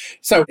 2.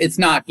 So it's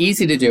not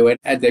easy to do it.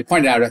 As they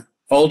pointed out,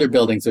 older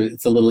buildings,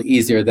 it's a little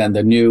easier than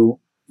the new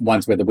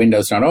ones where the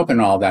windows don't open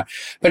and all that.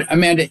 But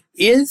Amanda,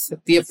 is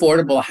the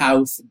affordable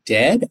house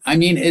dead? I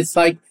mean, it's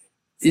like,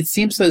 it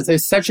seems that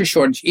there's such a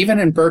shortage. Even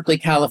in Berkeley,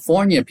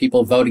 California,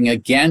 people voting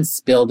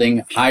against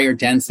building higher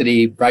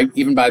density, right,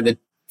 even by the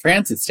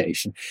transit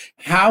station.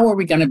 How are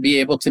we going to be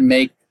able to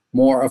make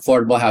more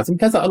affordable housing?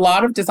 Because a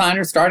lot of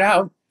designers start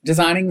out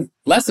designing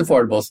less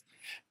affordable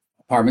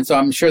apartments. So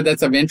I'm sure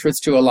that's of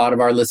interest to a lot of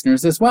our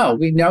listeners as well.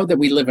 We know that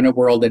we live in a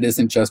world that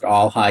isn't just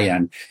all high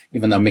end,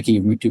 even though Mickey,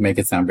 you do make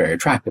it sound very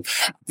attractive.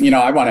 You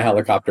know, I want a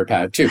helicopter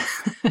pad too.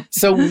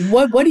 So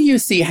what do you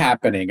see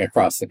happening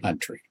across the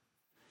country?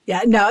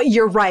 Yeah, no,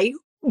 you're right.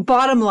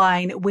 Bottom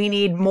line, we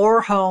need more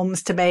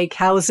homes to make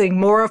housing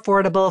more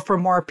affordable for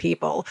more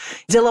people.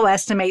 Zillow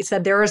estimates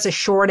that there is a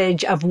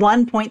shortage of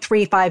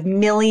 1.35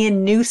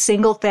 million new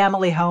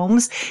single-family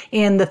homes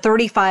in the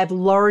 35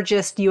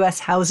 largest U.S.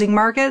 housing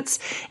markets.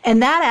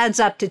 And that adds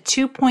up to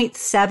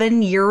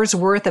 2.7 years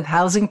worth of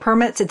housing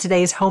permits at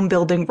today's home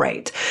building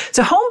rate.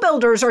 So home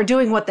builders are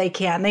doing what they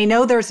can. They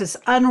know there's this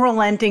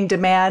unrelenting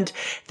demand.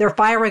 They're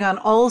firing on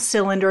all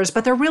cylinders,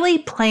 but they're really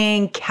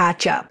playing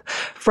catch up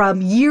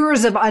from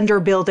years of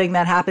underbuilding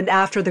that happened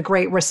after the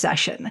Great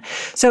Recession.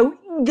 So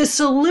the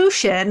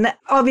solution,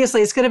 obviously,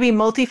 is going to be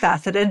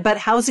multifaceted, but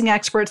housing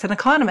experts and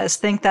economists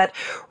think that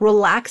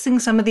relaxing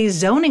some of these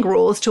zoning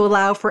rules to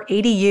allow for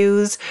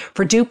ADUs,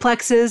 for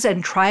duplexes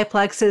and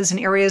triplexes in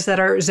areas that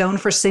are zoned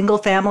for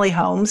single-family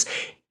homes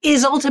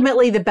is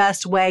ultimately the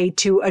best way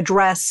to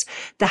address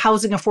the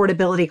housing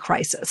affordability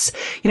crisis.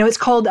 You know, it's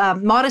called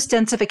modest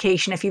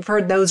densification, if you've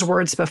heard those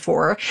words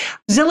before.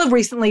 Zillow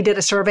recently did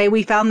a survey.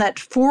 We found that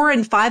 4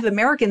 in 5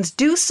 Americans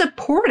do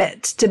support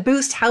it to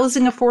boost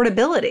housing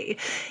affordability.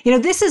 You know,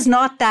 this is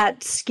not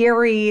that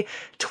scary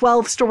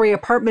 12-story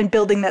apartment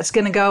building that's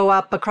going to go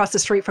up across the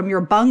street from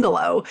your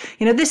bungalow.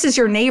 You know, this is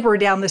your neighbor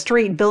down the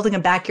street building a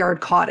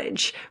backyard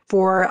cottage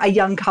for a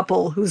young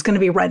couple who's going to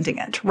be renting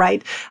it,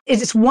 right?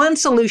 It's one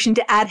solution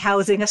to add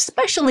housing,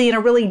 especially in a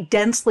really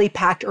densely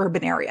packed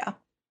urban area.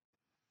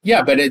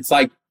 Yeah, but it's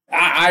like,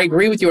 I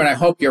agree with you, and I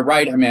hope you're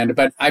right, Amanda,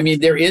 but I mean,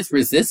 there is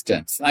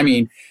resistance. I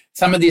mean,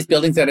 some of these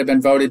buildings that have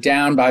been voted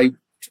down by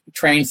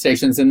train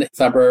stations in the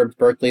suburbs,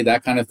 Berkeley,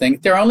 that kind of thing,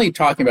 they're only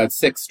talking about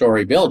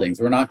 6-story buildings.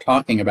 We're not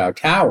talking about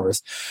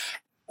towers.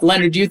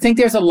 Leonard, do you think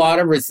there's a lot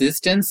of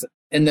resistance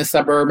in the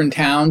suburban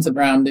towns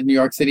around the New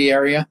York City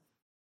area?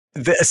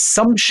 The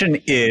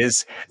assumption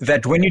is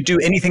that when you do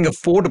anything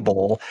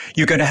affordable,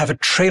 you're going to have a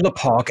trailer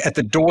park at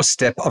the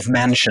doorstep of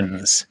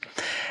mansions.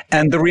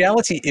 And the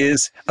reality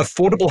is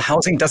affordable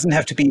housing doesn't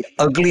have to be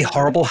ugly,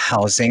 horrible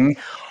housing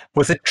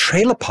with a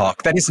trailer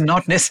park. That is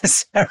not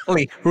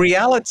necessarily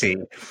reality.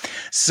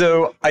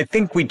 So I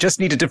think we just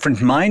need a different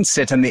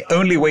mindset. And the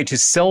only way to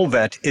sell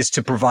that is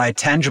to provide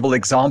tangible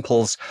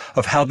examples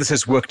of how this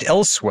has worked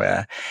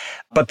elsewhere.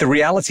 But the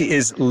reality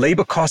is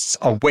labor costs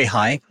are way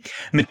high,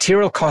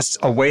 material costs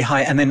are way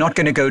high, and they're not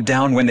going to go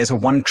down when there's a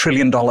 $1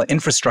 trillion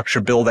infrastructure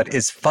bill that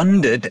is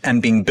funded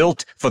and being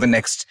built for the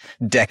next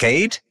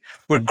decade.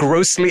 We're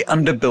grossly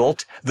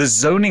underbuilt. The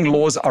zoning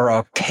laws are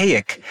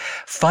archaic.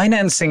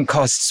 Financing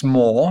costs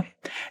more.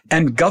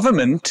 And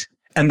government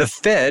and the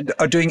Fed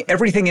are doing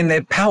everything in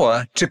their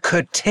power to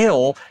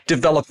curtail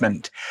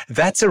development.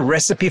 That's a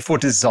recipe for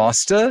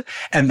disaster.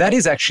 And that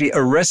is actually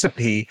a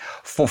recipe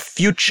for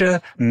future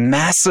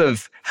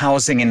massive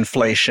housing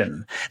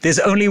inflation. There's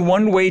only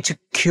one way to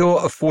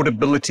cure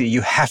affordability. You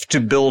have to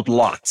build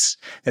lots.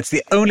 That's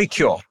the only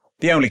cure.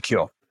 The only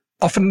cure.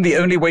 Often the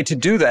only way to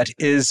do that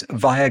is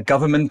via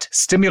government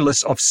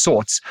stimulus of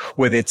sorts,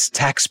 whether it's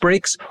tax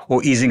breaks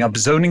or easing up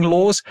zoning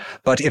laws.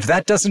 But if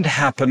that doesn't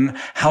happen,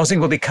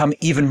 housing will become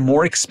even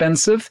more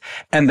expensive.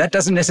 And that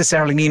doesn't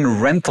necessarily mean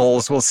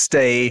rentals will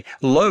stay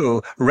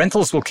low.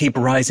 Rentals will keep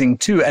rising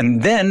too.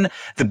 And then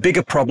the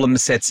bigger problem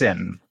sets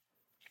in.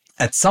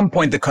 At some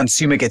point, the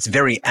consumer gets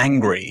very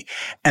angry,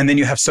 and then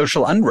you have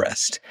social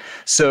unrest.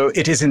 So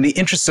it is in the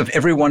interest of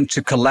everyone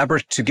to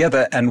collaborate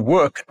together and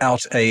work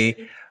out a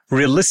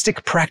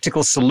realistic,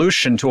 practical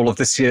solution to all of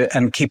this here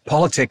and keep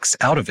politics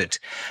out of it.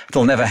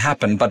 It'll never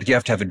happen, but you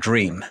have to have a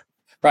dream.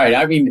 Right.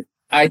 I mean,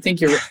 I think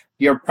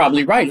you're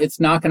probably right. It's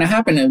not going to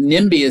happen. And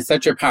NIMBY is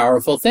such a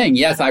powerful thing.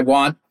 Yes, I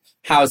want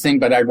housing,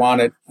 but I want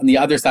it on the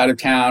other side of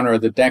town or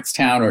the next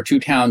town or 2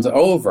 towns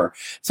over.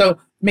 So,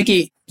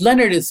 Mickey,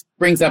 Leonard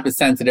brings up a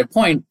sensitive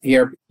point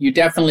here. You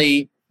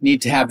definitely need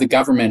to have the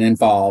government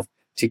involved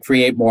to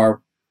create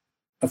more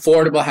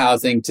affordable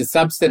housing, to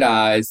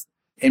subsidize,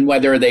 and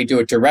whether they do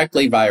it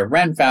directly via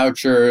rent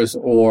vouchers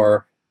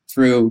or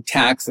through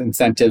tax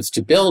incentives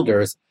to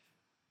builders.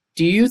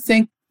 Do you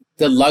think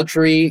the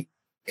luxury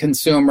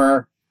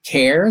consumer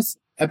cares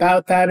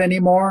about that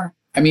anymore?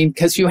 I mean,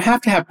 because you have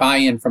to have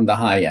buy-in from the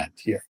high end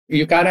here.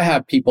 You've got to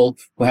have people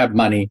who have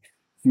money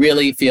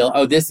really feel,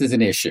 oh, this is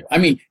an issue. I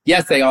mean,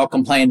 yes, they all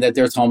complain that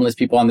there's homeless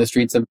people on the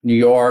streets of New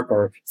York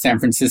or San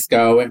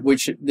Francisco,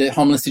 which the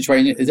homeless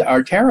situations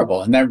are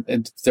terrible. And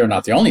they're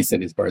not the only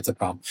cities where it's a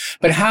problem.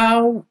 But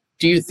how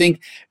do you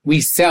think we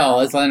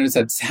sell, as Leonard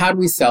said, how do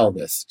we sell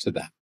this to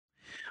them?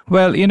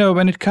 Well,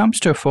 when it comes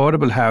to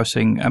affordable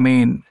housing, I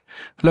mean,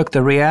 look,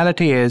 the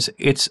reality is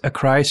it's a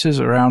crisis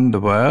around the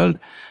world,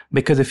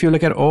 because if you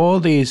look at all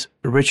these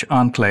rich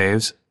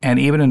enclaves, and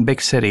even in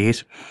big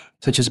cities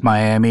such as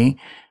Miami,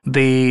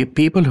 the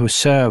people who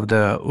serve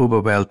the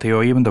uber wealthy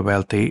or even the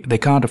wealthy, they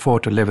can't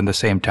afford to live in the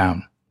same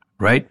town,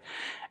 right?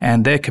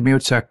 And their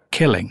commutes are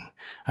killing.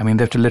 I mean,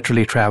 they have to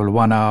literally travel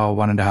 1 hour,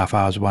 1.5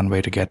 hours one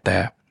way to get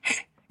there.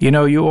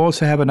 You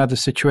also have another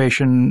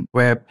situation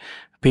where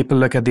people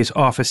look at these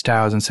office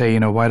towers and say,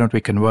 why don't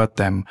we convert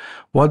them?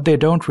 What they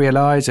don't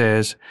realize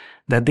is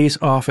that these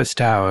office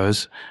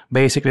towers,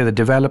 basically the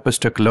developers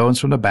took loans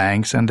from the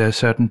banks and there's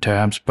certain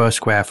terms per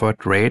square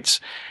foot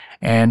rates.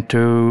 And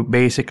to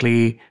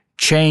basically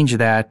change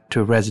that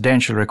to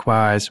residential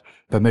requires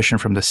permission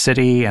from the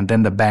city, and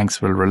then the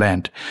banks will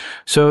relent.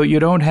 So you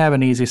don't have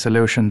an easy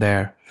solution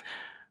there.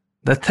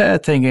 The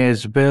third thing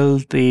is, will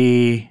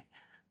the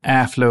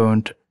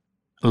affluent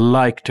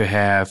like to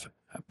have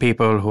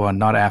people who are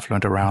not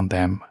affluent around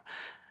them?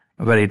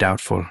 Very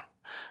doubtful,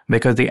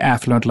 because the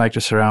affluent like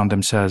to surround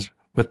themselves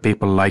with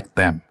people like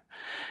them.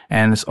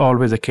 And it's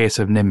always a case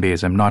of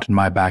NIMBYism, not in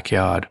my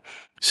backyard.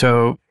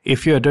 So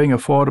if you're doing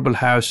affordable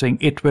housing,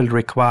 it will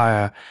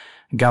require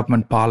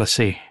government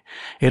policy.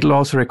 It'll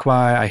also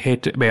require, I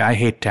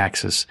hate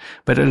taxes,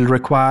 but it'll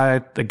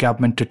require the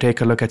government to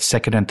take a look at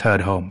second and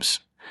third homes.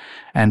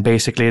 And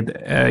basically,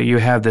 you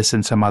have this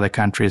in some other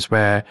countries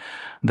where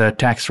the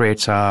tax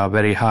rates are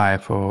very high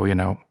for,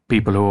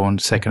 people who own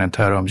second and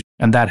third homes.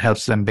 And that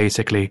helps them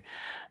basically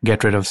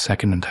get rid of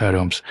second and third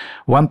homes.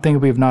 One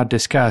thing we've not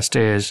discussed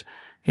is,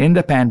 in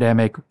the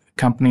pandemic,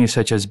 companies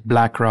such as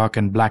BlackRock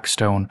and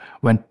Blackstone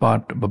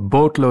bought a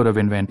boatload of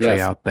inventory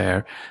out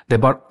there. They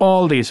bought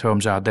all these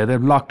homes out there.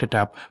 They've locked it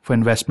up for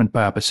investment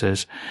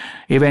purposes.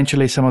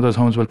 Eventually, some of those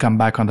homes will come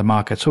back on the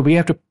market. So we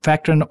have to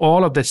factor in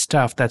all of this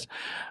stuff that's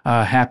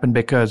happened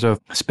because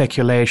of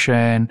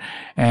speculation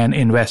and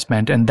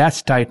investment. And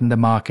that's tightened the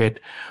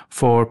market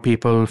for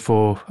people,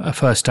 for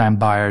first-time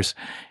buyers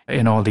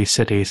in all these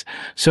cities.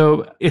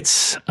 So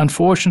it's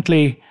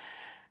unfortunately,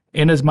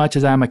 in as much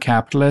as I'm a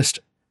capitalist,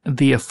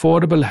 the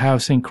affordable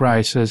housing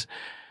crisis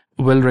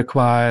will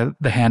require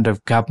the hand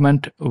of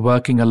government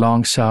working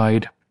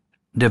alongside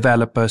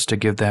developers to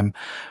give them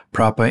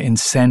proper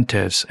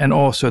incentives, and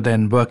also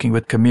then working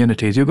with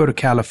communities. You go to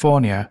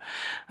California,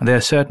 and there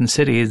are certain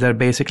cities that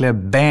basically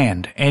have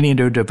banned any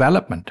new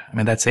development. I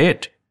mean, that's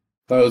it.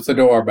 Close the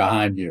door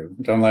behind you.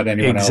 Don't let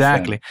anyone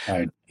Exactly. else in.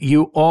 Right.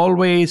 You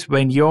always,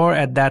 when you're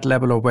at that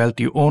level of wealth,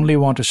 you only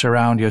want to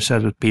surround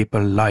yourself with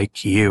people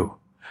like you.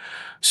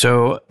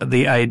 So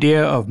the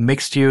idea of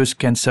mixed use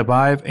can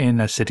survive in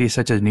a city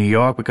such as New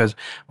York because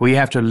we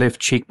have to live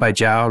cheek by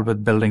jowl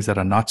with buildings that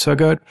are not so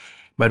good.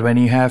 But when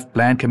you have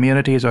planned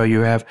communities, or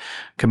you have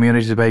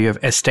communities where you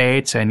have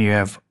estates and you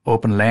have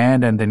open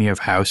land and then you have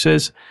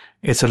houses,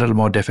 it's a little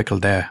more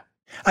difficult there.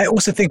 I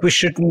also think we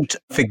shouldn't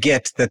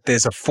forget that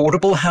there's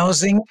affordable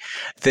housing,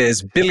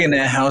 there's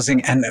billionaire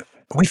housing, and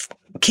we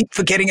keep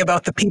forgetting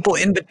about the people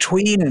in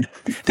between.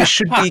 There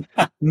should be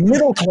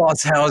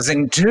middle-class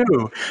housing too.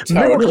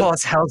 Totally.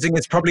 Middle-class housing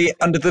is probably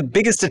under the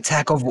biggest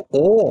attack of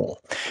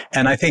all.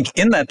 And I think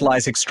in that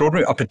lies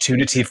extraordinary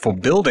opportunity for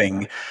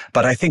building,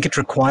 but I think it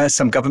requires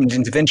some government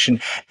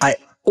intervention. I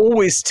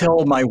always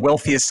tell my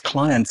wealthiest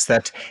clients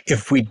that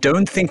if we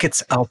don't think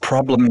it's our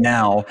problem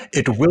now,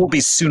 it will be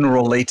sooner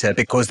or later,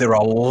 because there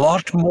are a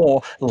lot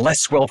more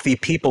less wealthy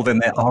people than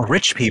there are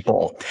rich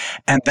people.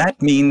 And that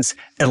means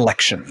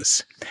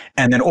elections.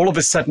 And then all of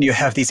a sudden you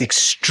have these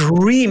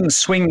extreme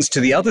swings to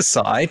the other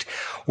side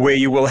where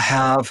you will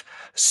have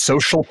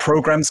social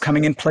programs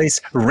coming in place,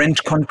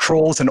 rent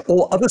controls, and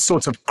all other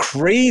sorts of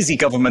crazy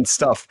government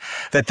stuff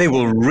that they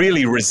will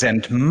really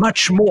resent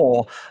much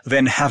more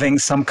than having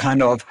some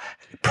kind of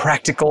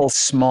practical,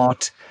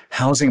 smart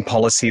housing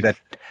policy that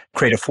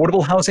create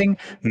affordable housing,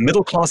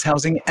 middle-class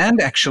housing,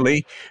 and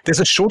actually there's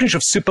a shortage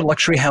of super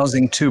luxury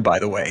housing too, by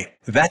the way.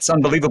 That's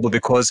unbelievable,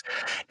 because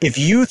if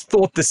you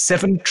thought the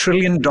 $7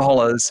 trillion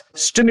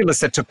stimulus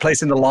that took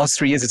place in the last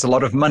 3 years is a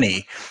lot of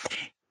money,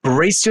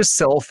 brace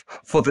yourself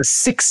for the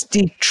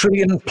 60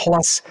 trillion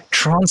plus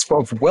transfer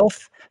of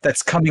wealth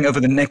that's coming over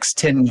the next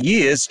 10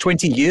 years,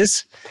 20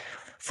 years.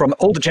 From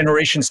older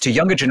generations to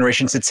younger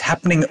generations, it's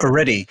happening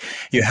already.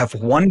 You have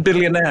one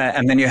billionaire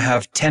and then you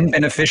have 10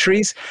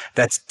 beneficiaries.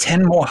 That's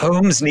 10 more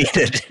homes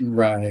needed.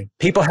 Right.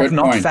 People have Good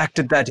not point.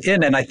 factored that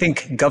in. And I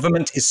think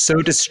government is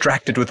so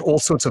distracted with all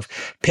sorts of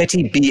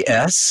petty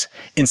BS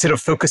instead of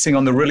focusing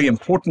on the really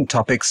important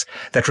topics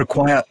that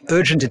require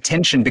urgent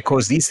attention,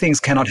 because these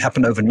things cannot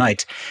happen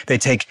overnight. They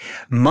take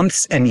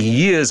months and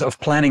years of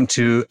planning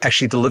to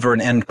actually deliver an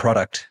end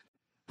product.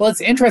 Well,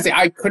 it's interesting.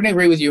 I couldn't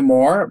agree with you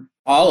more,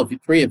 all of you,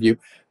 three of you.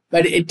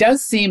 But it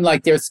does seem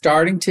like there's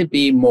starting to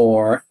be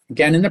more,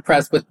 again, in the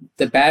press with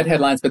the bad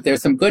headlines, but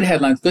there's some good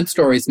headlines, good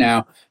stories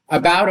now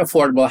about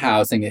affordable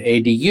housing at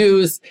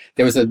ADUs.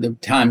 There was the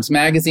Times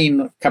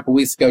Magazine a couple of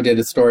weeks ago did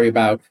a story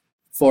about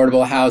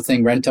affordable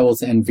housing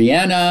rentals in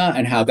Vienna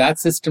and how that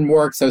system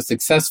works so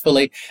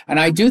successfully. And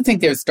I do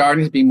think there's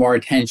starting to be more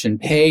attention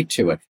paid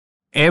to it.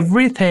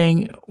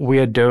 Everything we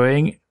are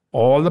doing,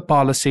 all the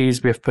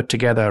policies we've put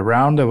together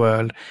around the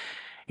world,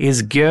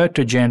 is geared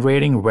to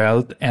generating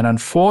wealth. And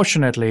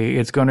unfortunately,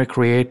 it's going to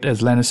create,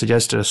 as Leonard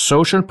suggested, a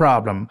social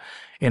problem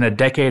in a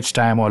decade's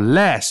time or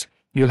less.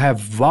 You'll have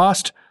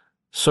vast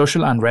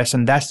social unrest.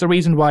 And that's the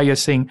reason why you're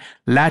seeing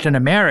Latin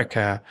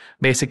America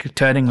basically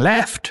turning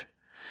left.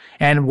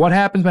 And what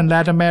happens when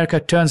Latin America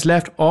turns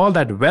left? All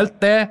that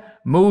wealth there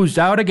moves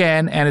out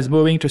again and is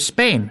moving to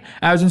Spain.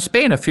 I was in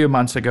Spain a few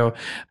months ago.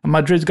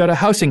 Madrid's got a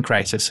housing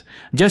crisis.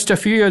 Just a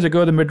few years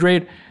ago, the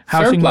Madrid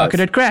housing Surplus. market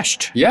had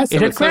crashed. Yes,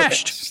 it had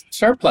crashed.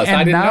 Surplus. And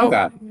I didn't now, know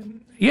that.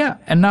 Yeah,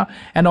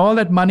 and all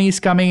that money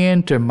is coming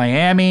into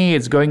Miami.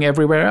 It's going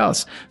everywhere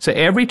else. So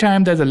every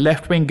time there's a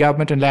left-wing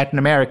government in Latin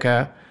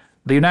America,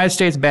 the United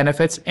States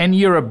benefits and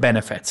Europe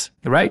benefits,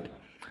 right?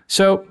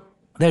 So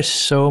there's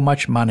so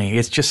much money.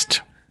 It's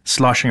just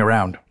sloshing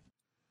around.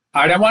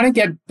 All right, I want to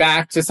get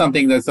back to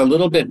something that's a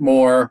little bit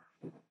more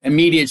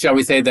immediate, shall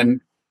we say, than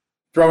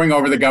throwing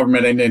over the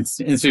government and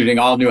instituting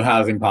all new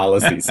housing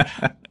policies.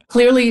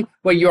 Clearly,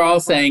 what you're all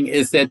saying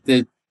is that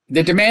the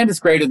demand is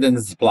greater than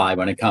the supply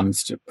when it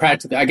comes to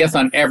practically, I guess,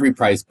 on every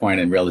price point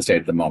in real estate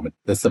at the moment.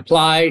 The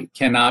supply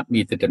cannot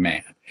meet the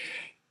demand.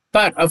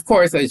 But of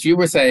course, as you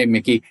were saying,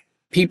 Mickey,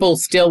 people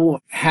still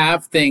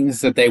have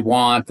things that they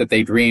want, that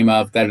they dream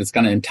of, that is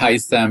going to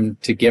entice them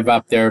to give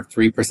up their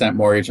 3%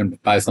 mortgage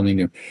and buy something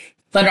new.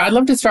 Leonard, I'd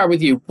love to start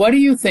with you. What do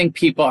you think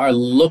people are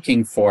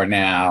looking for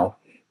now?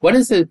 What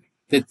is the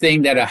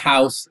thing that a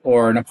house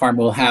or an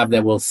apartment will have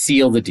that will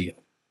seal the deal?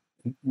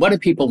 What do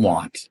people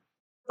want?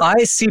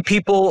 I see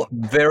people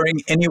varying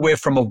anywhere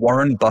from a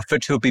Warren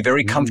Buffett who'll be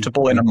very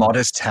comfortable in a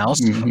modest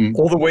house,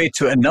 all the way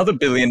to another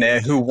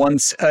billionaire who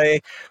wants a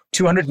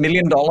 $200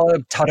 million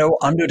Tato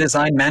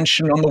under-designed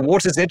mansion on the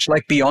water's edge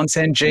like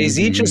Beyonce and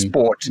Jay-Z just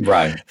bought.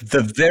 Right.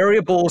 The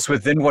variables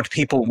within what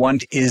people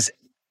want is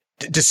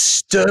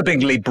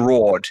disturbingly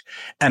broad.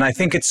 And I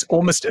think it's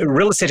almost,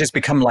 real estate has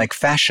become like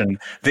fashion.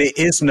 There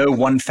is no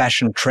one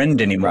fashion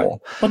trend anymore.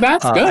 Right. Well,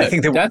 that's good. I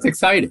think that's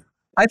exciting.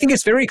 I think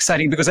it's very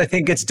exciting because I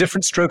think it's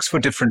different strokes for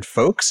different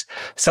folks.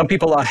 Some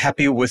people are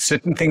happy with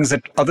certain things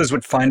that others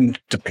would find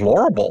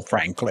deplorable,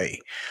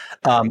 frankly.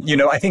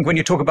 I think when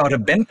you talk about a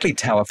Bentley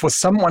Tower, for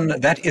someone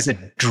that is a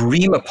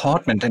dream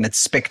apartment and it's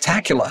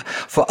spectacular.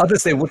 For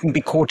others, they wouldn't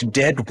be caught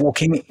dead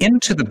walking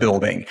into the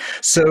building.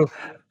 So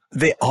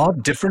there are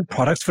different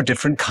products for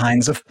different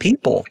kinds of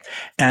people.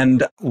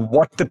 And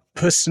what the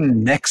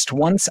person next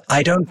wants,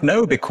 I don't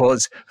know,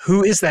 because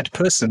who is that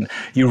person?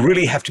 You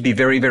really have to be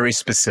very, very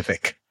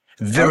specific.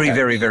 Very,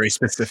 very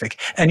specific.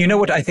 And you know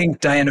what? I think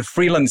Diana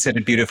Freeland said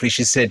it beautifully.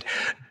 She said,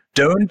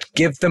 don't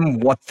give them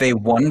what they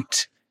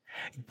want.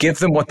 Give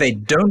them what they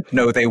don't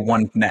know they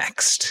want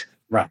next.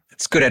 Right.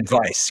 It's good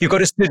advice. You've got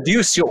to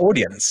seduce your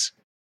audience.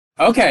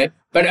 Okay.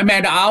 But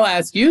Amanda, I'll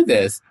ask you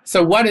this.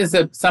 So what is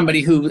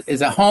somebody who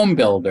is a home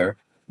builder?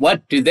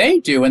 What do they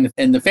do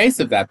in the face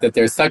of that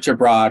there's such a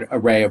broad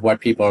array of what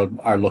people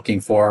are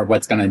looking for,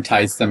 what's going to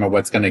entice them or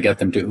what's going to get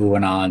them to ooh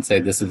and ah and say,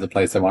 this is the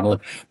place I want to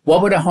live?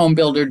 What would a home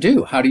builder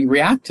do? How do you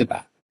react to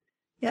that?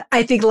 Yeah,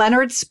 I think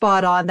Leonard's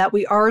spot on that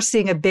we are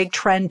seeing a big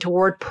trend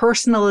toward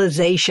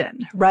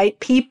personalization, right?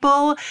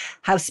 People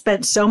have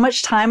spent so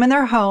much time in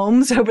their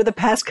homes over the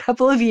past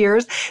couple of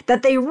years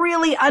that they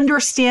really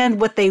understand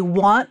what they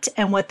want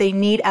and what they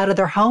need out of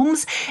their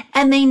homes.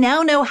 And they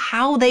now know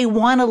how they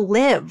want to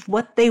live,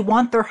 what they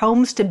want their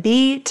homes to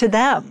be to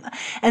them.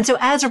 And so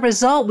as a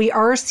result, we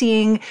are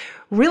seeing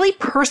really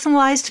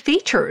personalized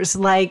features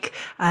like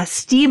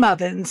steam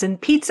ovens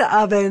and pizza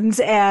ovens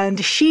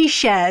and she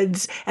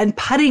sheds and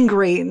putting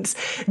greens.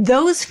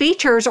 Those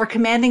features are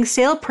commanding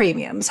sale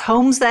premiums.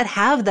 Homes that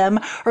have them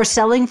are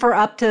selling for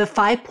up to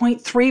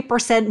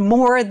 5.3%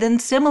 more than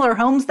similar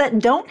homes that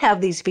don't have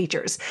these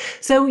features.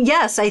 So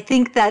yes, I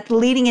think that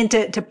leading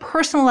into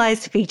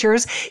personalized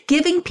features,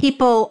 giving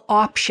people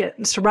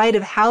options, right,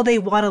 of how they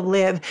want to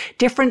live,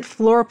 different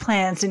floor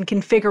plans and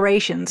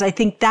configurations. I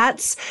think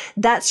that's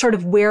sort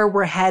of where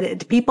we're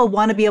headed. People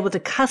want to be able to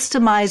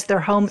customize their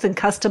homes and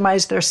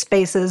customize their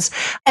spaces.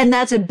 And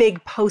that's a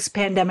big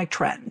post-pandemic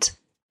trend.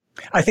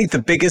 I think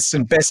the biggest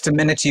and best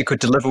amenity you could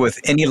deliver with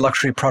any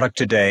luxury product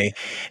today,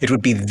 it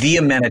would be the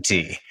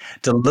amenity,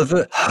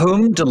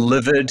 home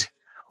delivered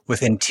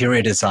with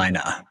interior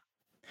designer.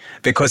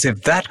 Because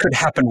if that could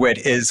happen where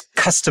it is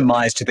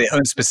customized to their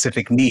own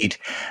specific need,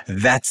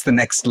 that's the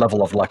next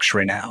level of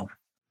luxury now.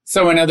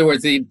 So in other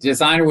words, the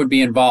designer would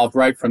be involved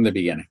right from the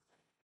beginning.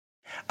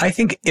 I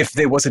think if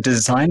there was a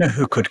designer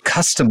who could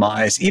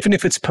customize, even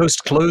if it's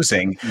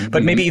post-closing,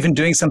 but maybe even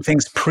doing some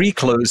things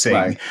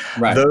pre-closing,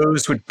 right.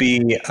 Those would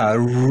be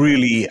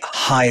really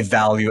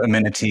high-value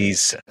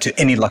amenities to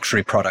any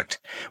luxury product,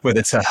 whether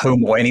it's a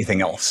home or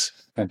anything else.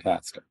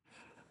 Fantastic.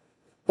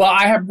 Well,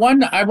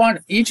 I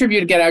want each of you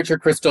to get out your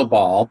crystal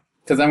ball,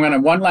 because I'm going to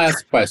one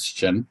last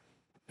question.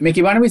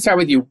 Mickey, why don't we start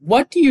with you?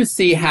 What do you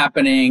see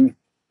happening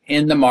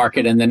in the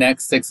market in the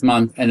next 6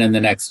 months and in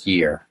the next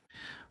year?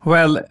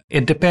 Well,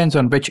 it depends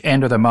on which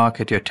end of the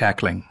market you're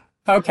tackling.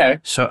 Okay.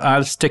 So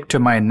I'll stick to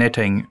my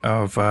knitting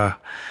of...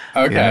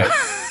 okay.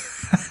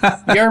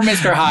 You're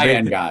Mr.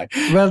 High-End guy.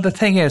 Well, the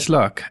thing is,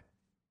 look,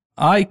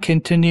 I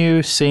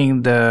continue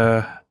seeing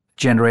the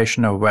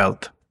generation of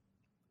wealth,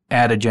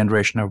 added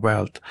generation of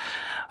wealth.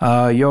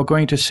 You're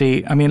going to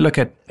see, look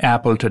at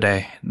Apple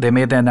today. They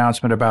made the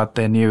announcement about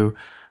their new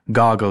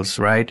goggles,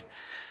 right?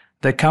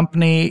 The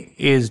company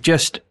is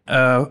just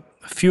a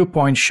few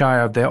points shy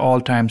of their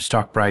all-time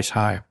stock price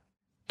high.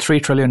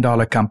 $3 trillion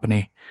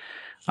company.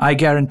 I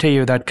guarantee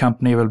you that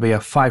company will be a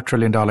 $5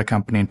 trillion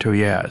company in 2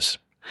 years,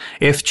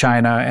 if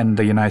China and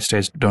the United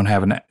States don't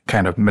have a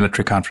kind of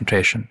military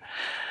confrontation.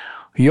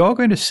 You're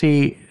going to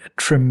see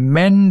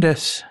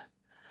tremendous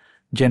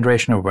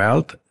generation of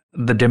wealth.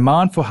 The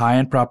demand for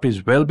high-end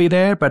properties will be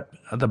there, but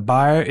the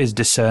buyer is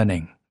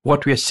discerning.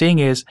 What we are seeing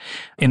is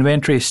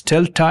inventory is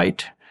still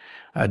tight.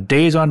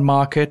 Days on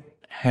market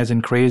has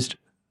increased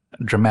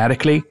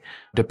dramatically,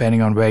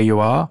 depending on where you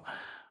are.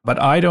 But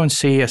I don't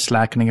see a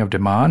slackening of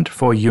demand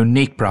for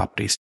unique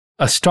properties.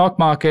 A stock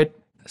market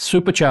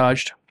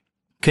supercharged,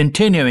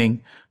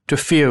 continuing to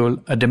fuel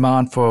a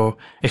demand for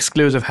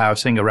exclusive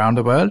housing around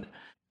the world.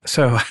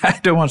 So I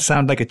don't want to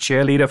sound like a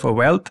cheerleader for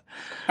wealth,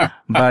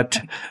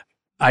 but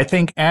I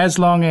think as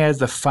long as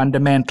the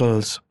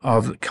fundamentals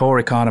of the core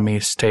economy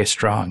stay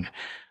strong,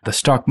 the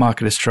stock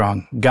market is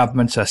strong,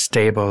 governments are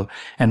stable,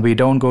 and we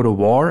don't go to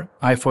war,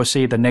 I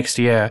foresee the next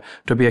year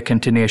to be a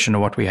continuation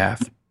of what we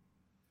have.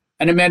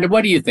 And Amanda,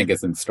 what do you think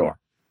is in store?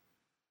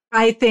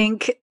 I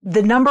think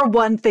the number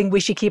one thing we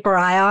should keep our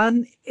eye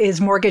on is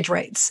mortgage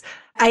rates.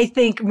 I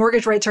think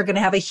mortgage rates are going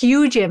to have a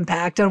huge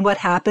impact on what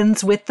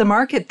happens with the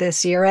market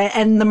this year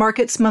and the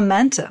market's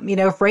momentum.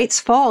 If rates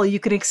fall, you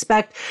can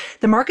expect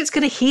the market's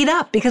going to heat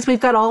up because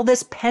we've got all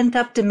this pent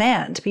up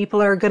demand.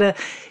 People are going to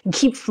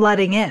keep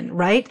flooding in,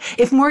 right?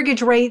 If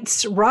mortgage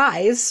rates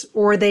rise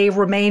or they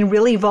remain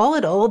really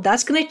volatile,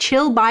 that's going to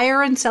chill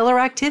buyer and seller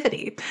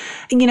activity.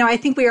 I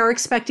think we are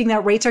expecting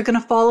that rates are going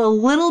to fall a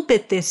little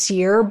bit this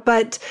year,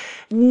 but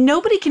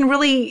nobody can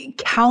really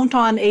count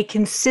on a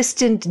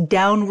consistent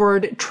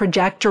downward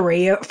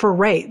trajectory for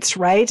rates,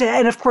 right?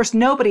 And of course,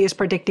 nobody is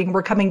predicting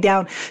we're coming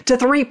down to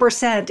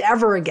 3%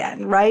 ever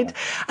again, right?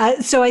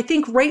 So I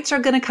think rates are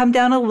going to come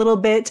down a little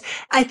bit.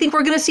 I think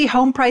we're going to see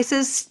home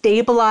prices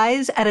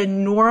stabilize at a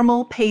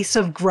normal pace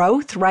of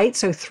growth, right?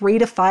 So 3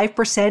 to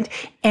 5%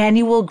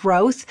 annual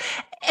growth.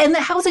 And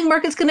the housing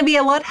market's going to be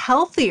a lot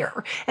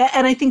healthier.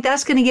 And I think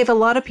that's going to give a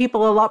lot of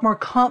people a lot more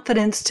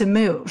confidence to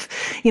move.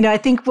 I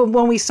think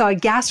when we saw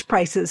gas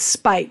prices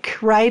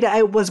spike, right?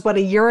 It was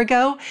a year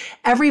ago,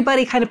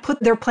 everybody kind of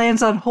put their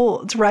plans on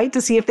hold, right? To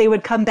see if they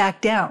would come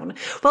back down.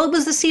 Well, it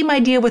was the same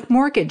idea with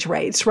mortgage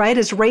rates, right?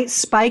 As rates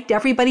spiked,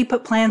 everybody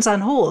put plans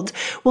on hold.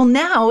 Well,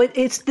 now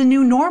it's the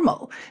new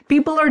normal.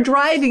 People are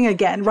driving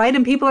again, right?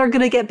 And people are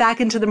going to get back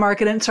into the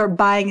market and start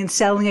buying and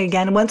selling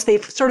again once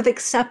they've sort of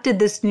accepted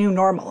this new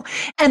normal.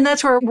 And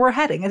that's where we're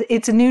heading.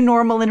 It's a new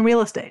normal in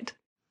real estate.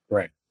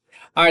 Right.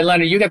 All right,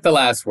 Leonard, you get the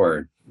last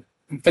word.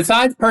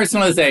 Besides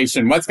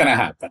personalization, what's going to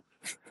happen?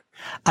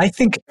 I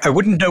think I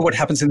wouldn't know what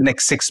happens in the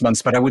next 6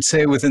 months, but I would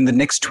say within the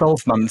next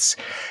 12 months,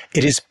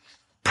 it is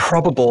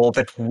probable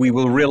that we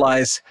will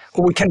realize,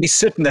 or we can be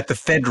certain that the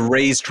Fed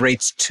raised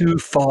rates too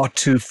far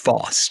too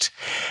fast.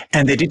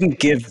 And they didn't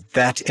give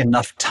that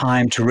enough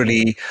time to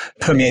really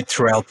permeate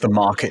throughout the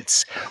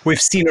markets. We've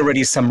seen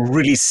already some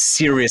really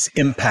serious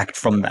impact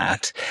from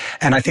that.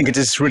 And I think it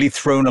has really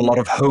thrown a lot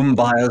of home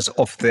buyers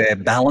off their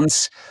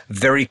balance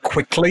very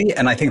quickly.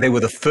 And I think they were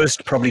the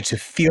first probably to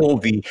feel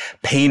the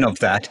pain of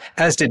that,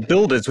 as did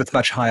builders with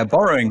much higher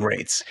borrowing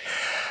rates.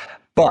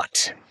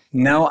 But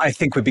now I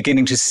think we're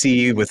beginning to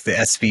see with the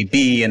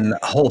SVB and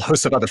a whole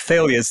host of other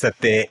failures that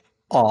there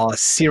are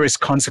serious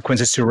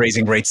consequences to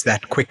raising rates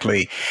that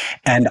quickly.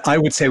 And I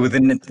would say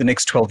within the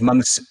next 12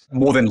 months,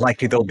 more than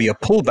likely there'll be a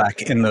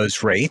pullback in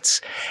those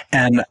rates.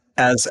 And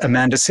as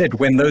Amanda said,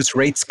 when those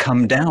rates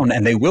come down,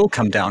 and they will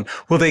come down,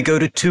 will they go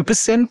to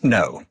 2%?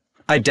 No.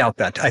 I doubt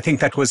that. I think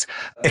that was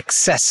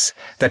excess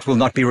that will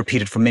not be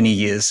repeated for many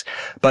years.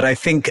 But I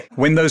think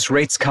when those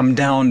rates come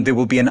down, there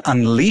will be an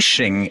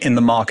unleashing in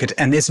the market.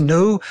 And there's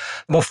no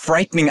more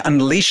frightening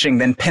unleashing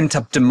than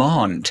pent-up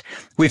demand.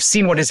 We've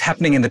seen what is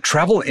happening in the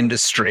travel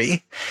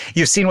industry.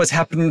 You've seen what's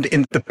happened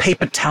in the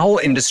paper towel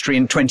industry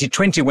in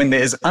 2020. When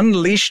there's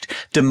unleashed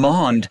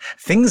demand,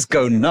 things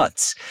go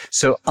nuts.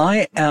 So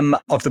I am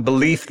of the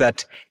belief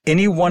that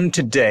anyone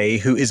today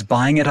who is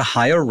buying at a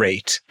higher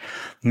rate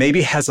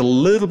maybe has a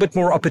little bit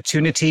more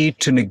opportunity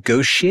to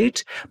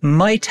negotiate,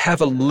 might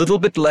have a little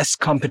bit less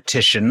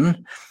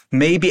competition,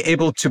 may be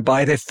able to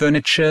buy their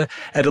furniture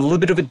at a little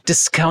bit of a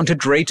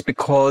discounted rate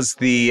because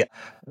the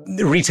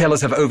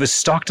retailers have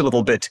overstocked a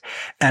little bit.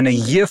 And a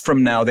year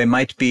from now, they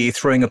might be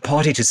throwing a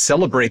party to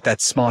celebrate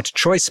that smart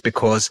choice,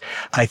 because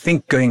I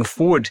think going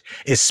forward,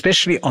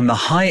 especially on the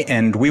high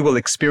end, we will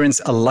experience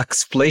a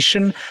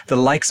luxflation, the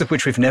likes of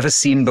which we've never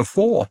seen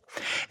before.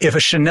 If a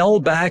Chanel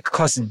bag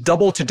costs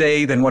double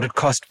today than what it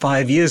cost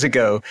 5 years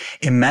ago,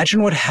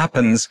 imagine what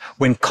happens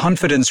when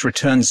confidence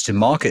returns to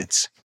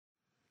markets.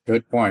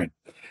 Good point.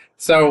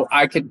 So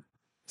I could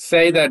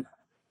say that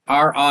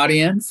our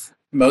audience,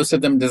 most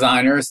of them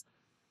designers,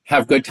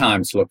 have good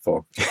times to look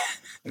for.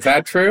 Is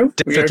that true?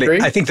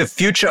 Definitely. I think the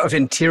future of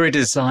interior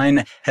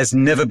design has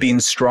never been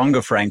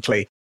stronger,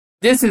 frankly.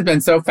 This has been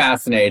so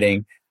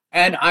fascinating.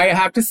 And I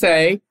have to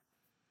say,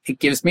 it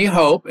gives me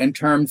hope in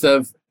terms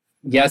of,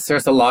 yes,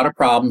 there's a lot of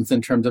problems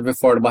in terms of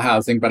affordable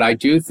housing, but I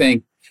do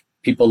think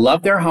people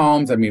love their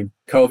homes. I mean,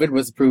 COVID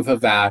was proof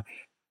of that.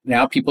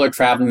 Now people are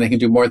traveling, they can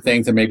do more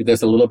things, and maybe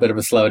there's a little bit of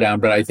a slowdown.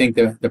 But I think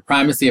the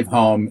primacy of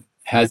home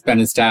has been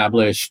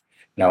established.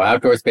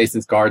 Outdoor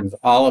spaces, gardens,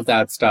 all of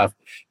that stuff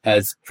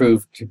has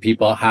proved to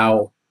people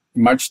how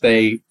much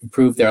they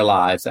improve their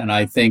lives. And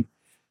I think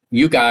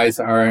you guys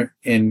are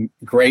in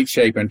great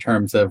shape in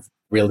terms of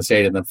real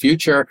estate in the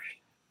future.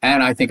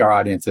 And I think our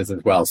audience is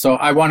as well. So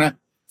I want to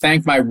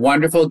thank my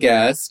wonderful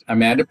guests,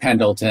 Amanda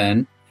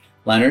Pendleton,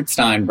 Leonard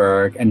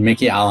Steinberg, and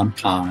Mickey Alam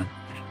Khan.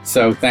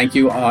 So thank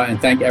you,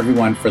 and thank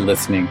everyone for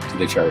listening to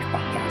the Cherish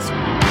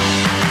Podcast.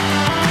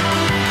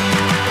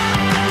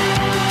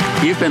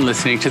 You've been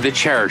listening to the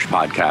Cherish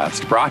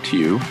Podcast, brought to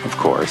you, of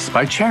course,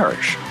 by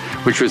Cherish,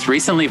 which was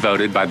recently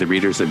voted by the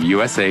readers of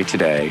USA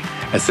Today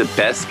as the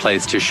best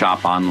place to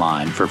shop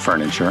online for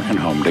furniture and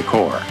home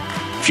decor.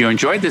 If you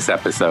enjoyed this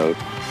episode,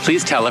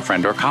 please tell a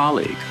friend or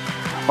colleague.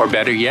 Or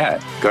better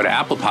yet, go to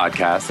Apple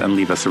Podcasts and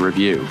leave us a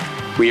review.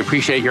 We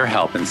appreciate your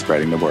help in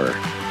spreading the word.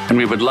 And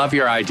we would love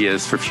your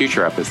ideas for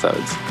future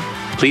episodes.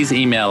 Please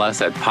email us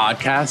at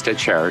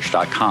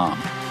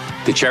podcast@cherish.com.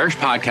 The Cherish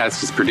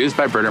Podcast is produced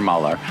by Britta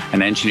Muller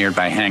and engineered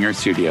by Hanger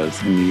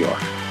Studios in New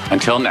York.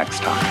 Until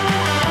next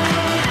time.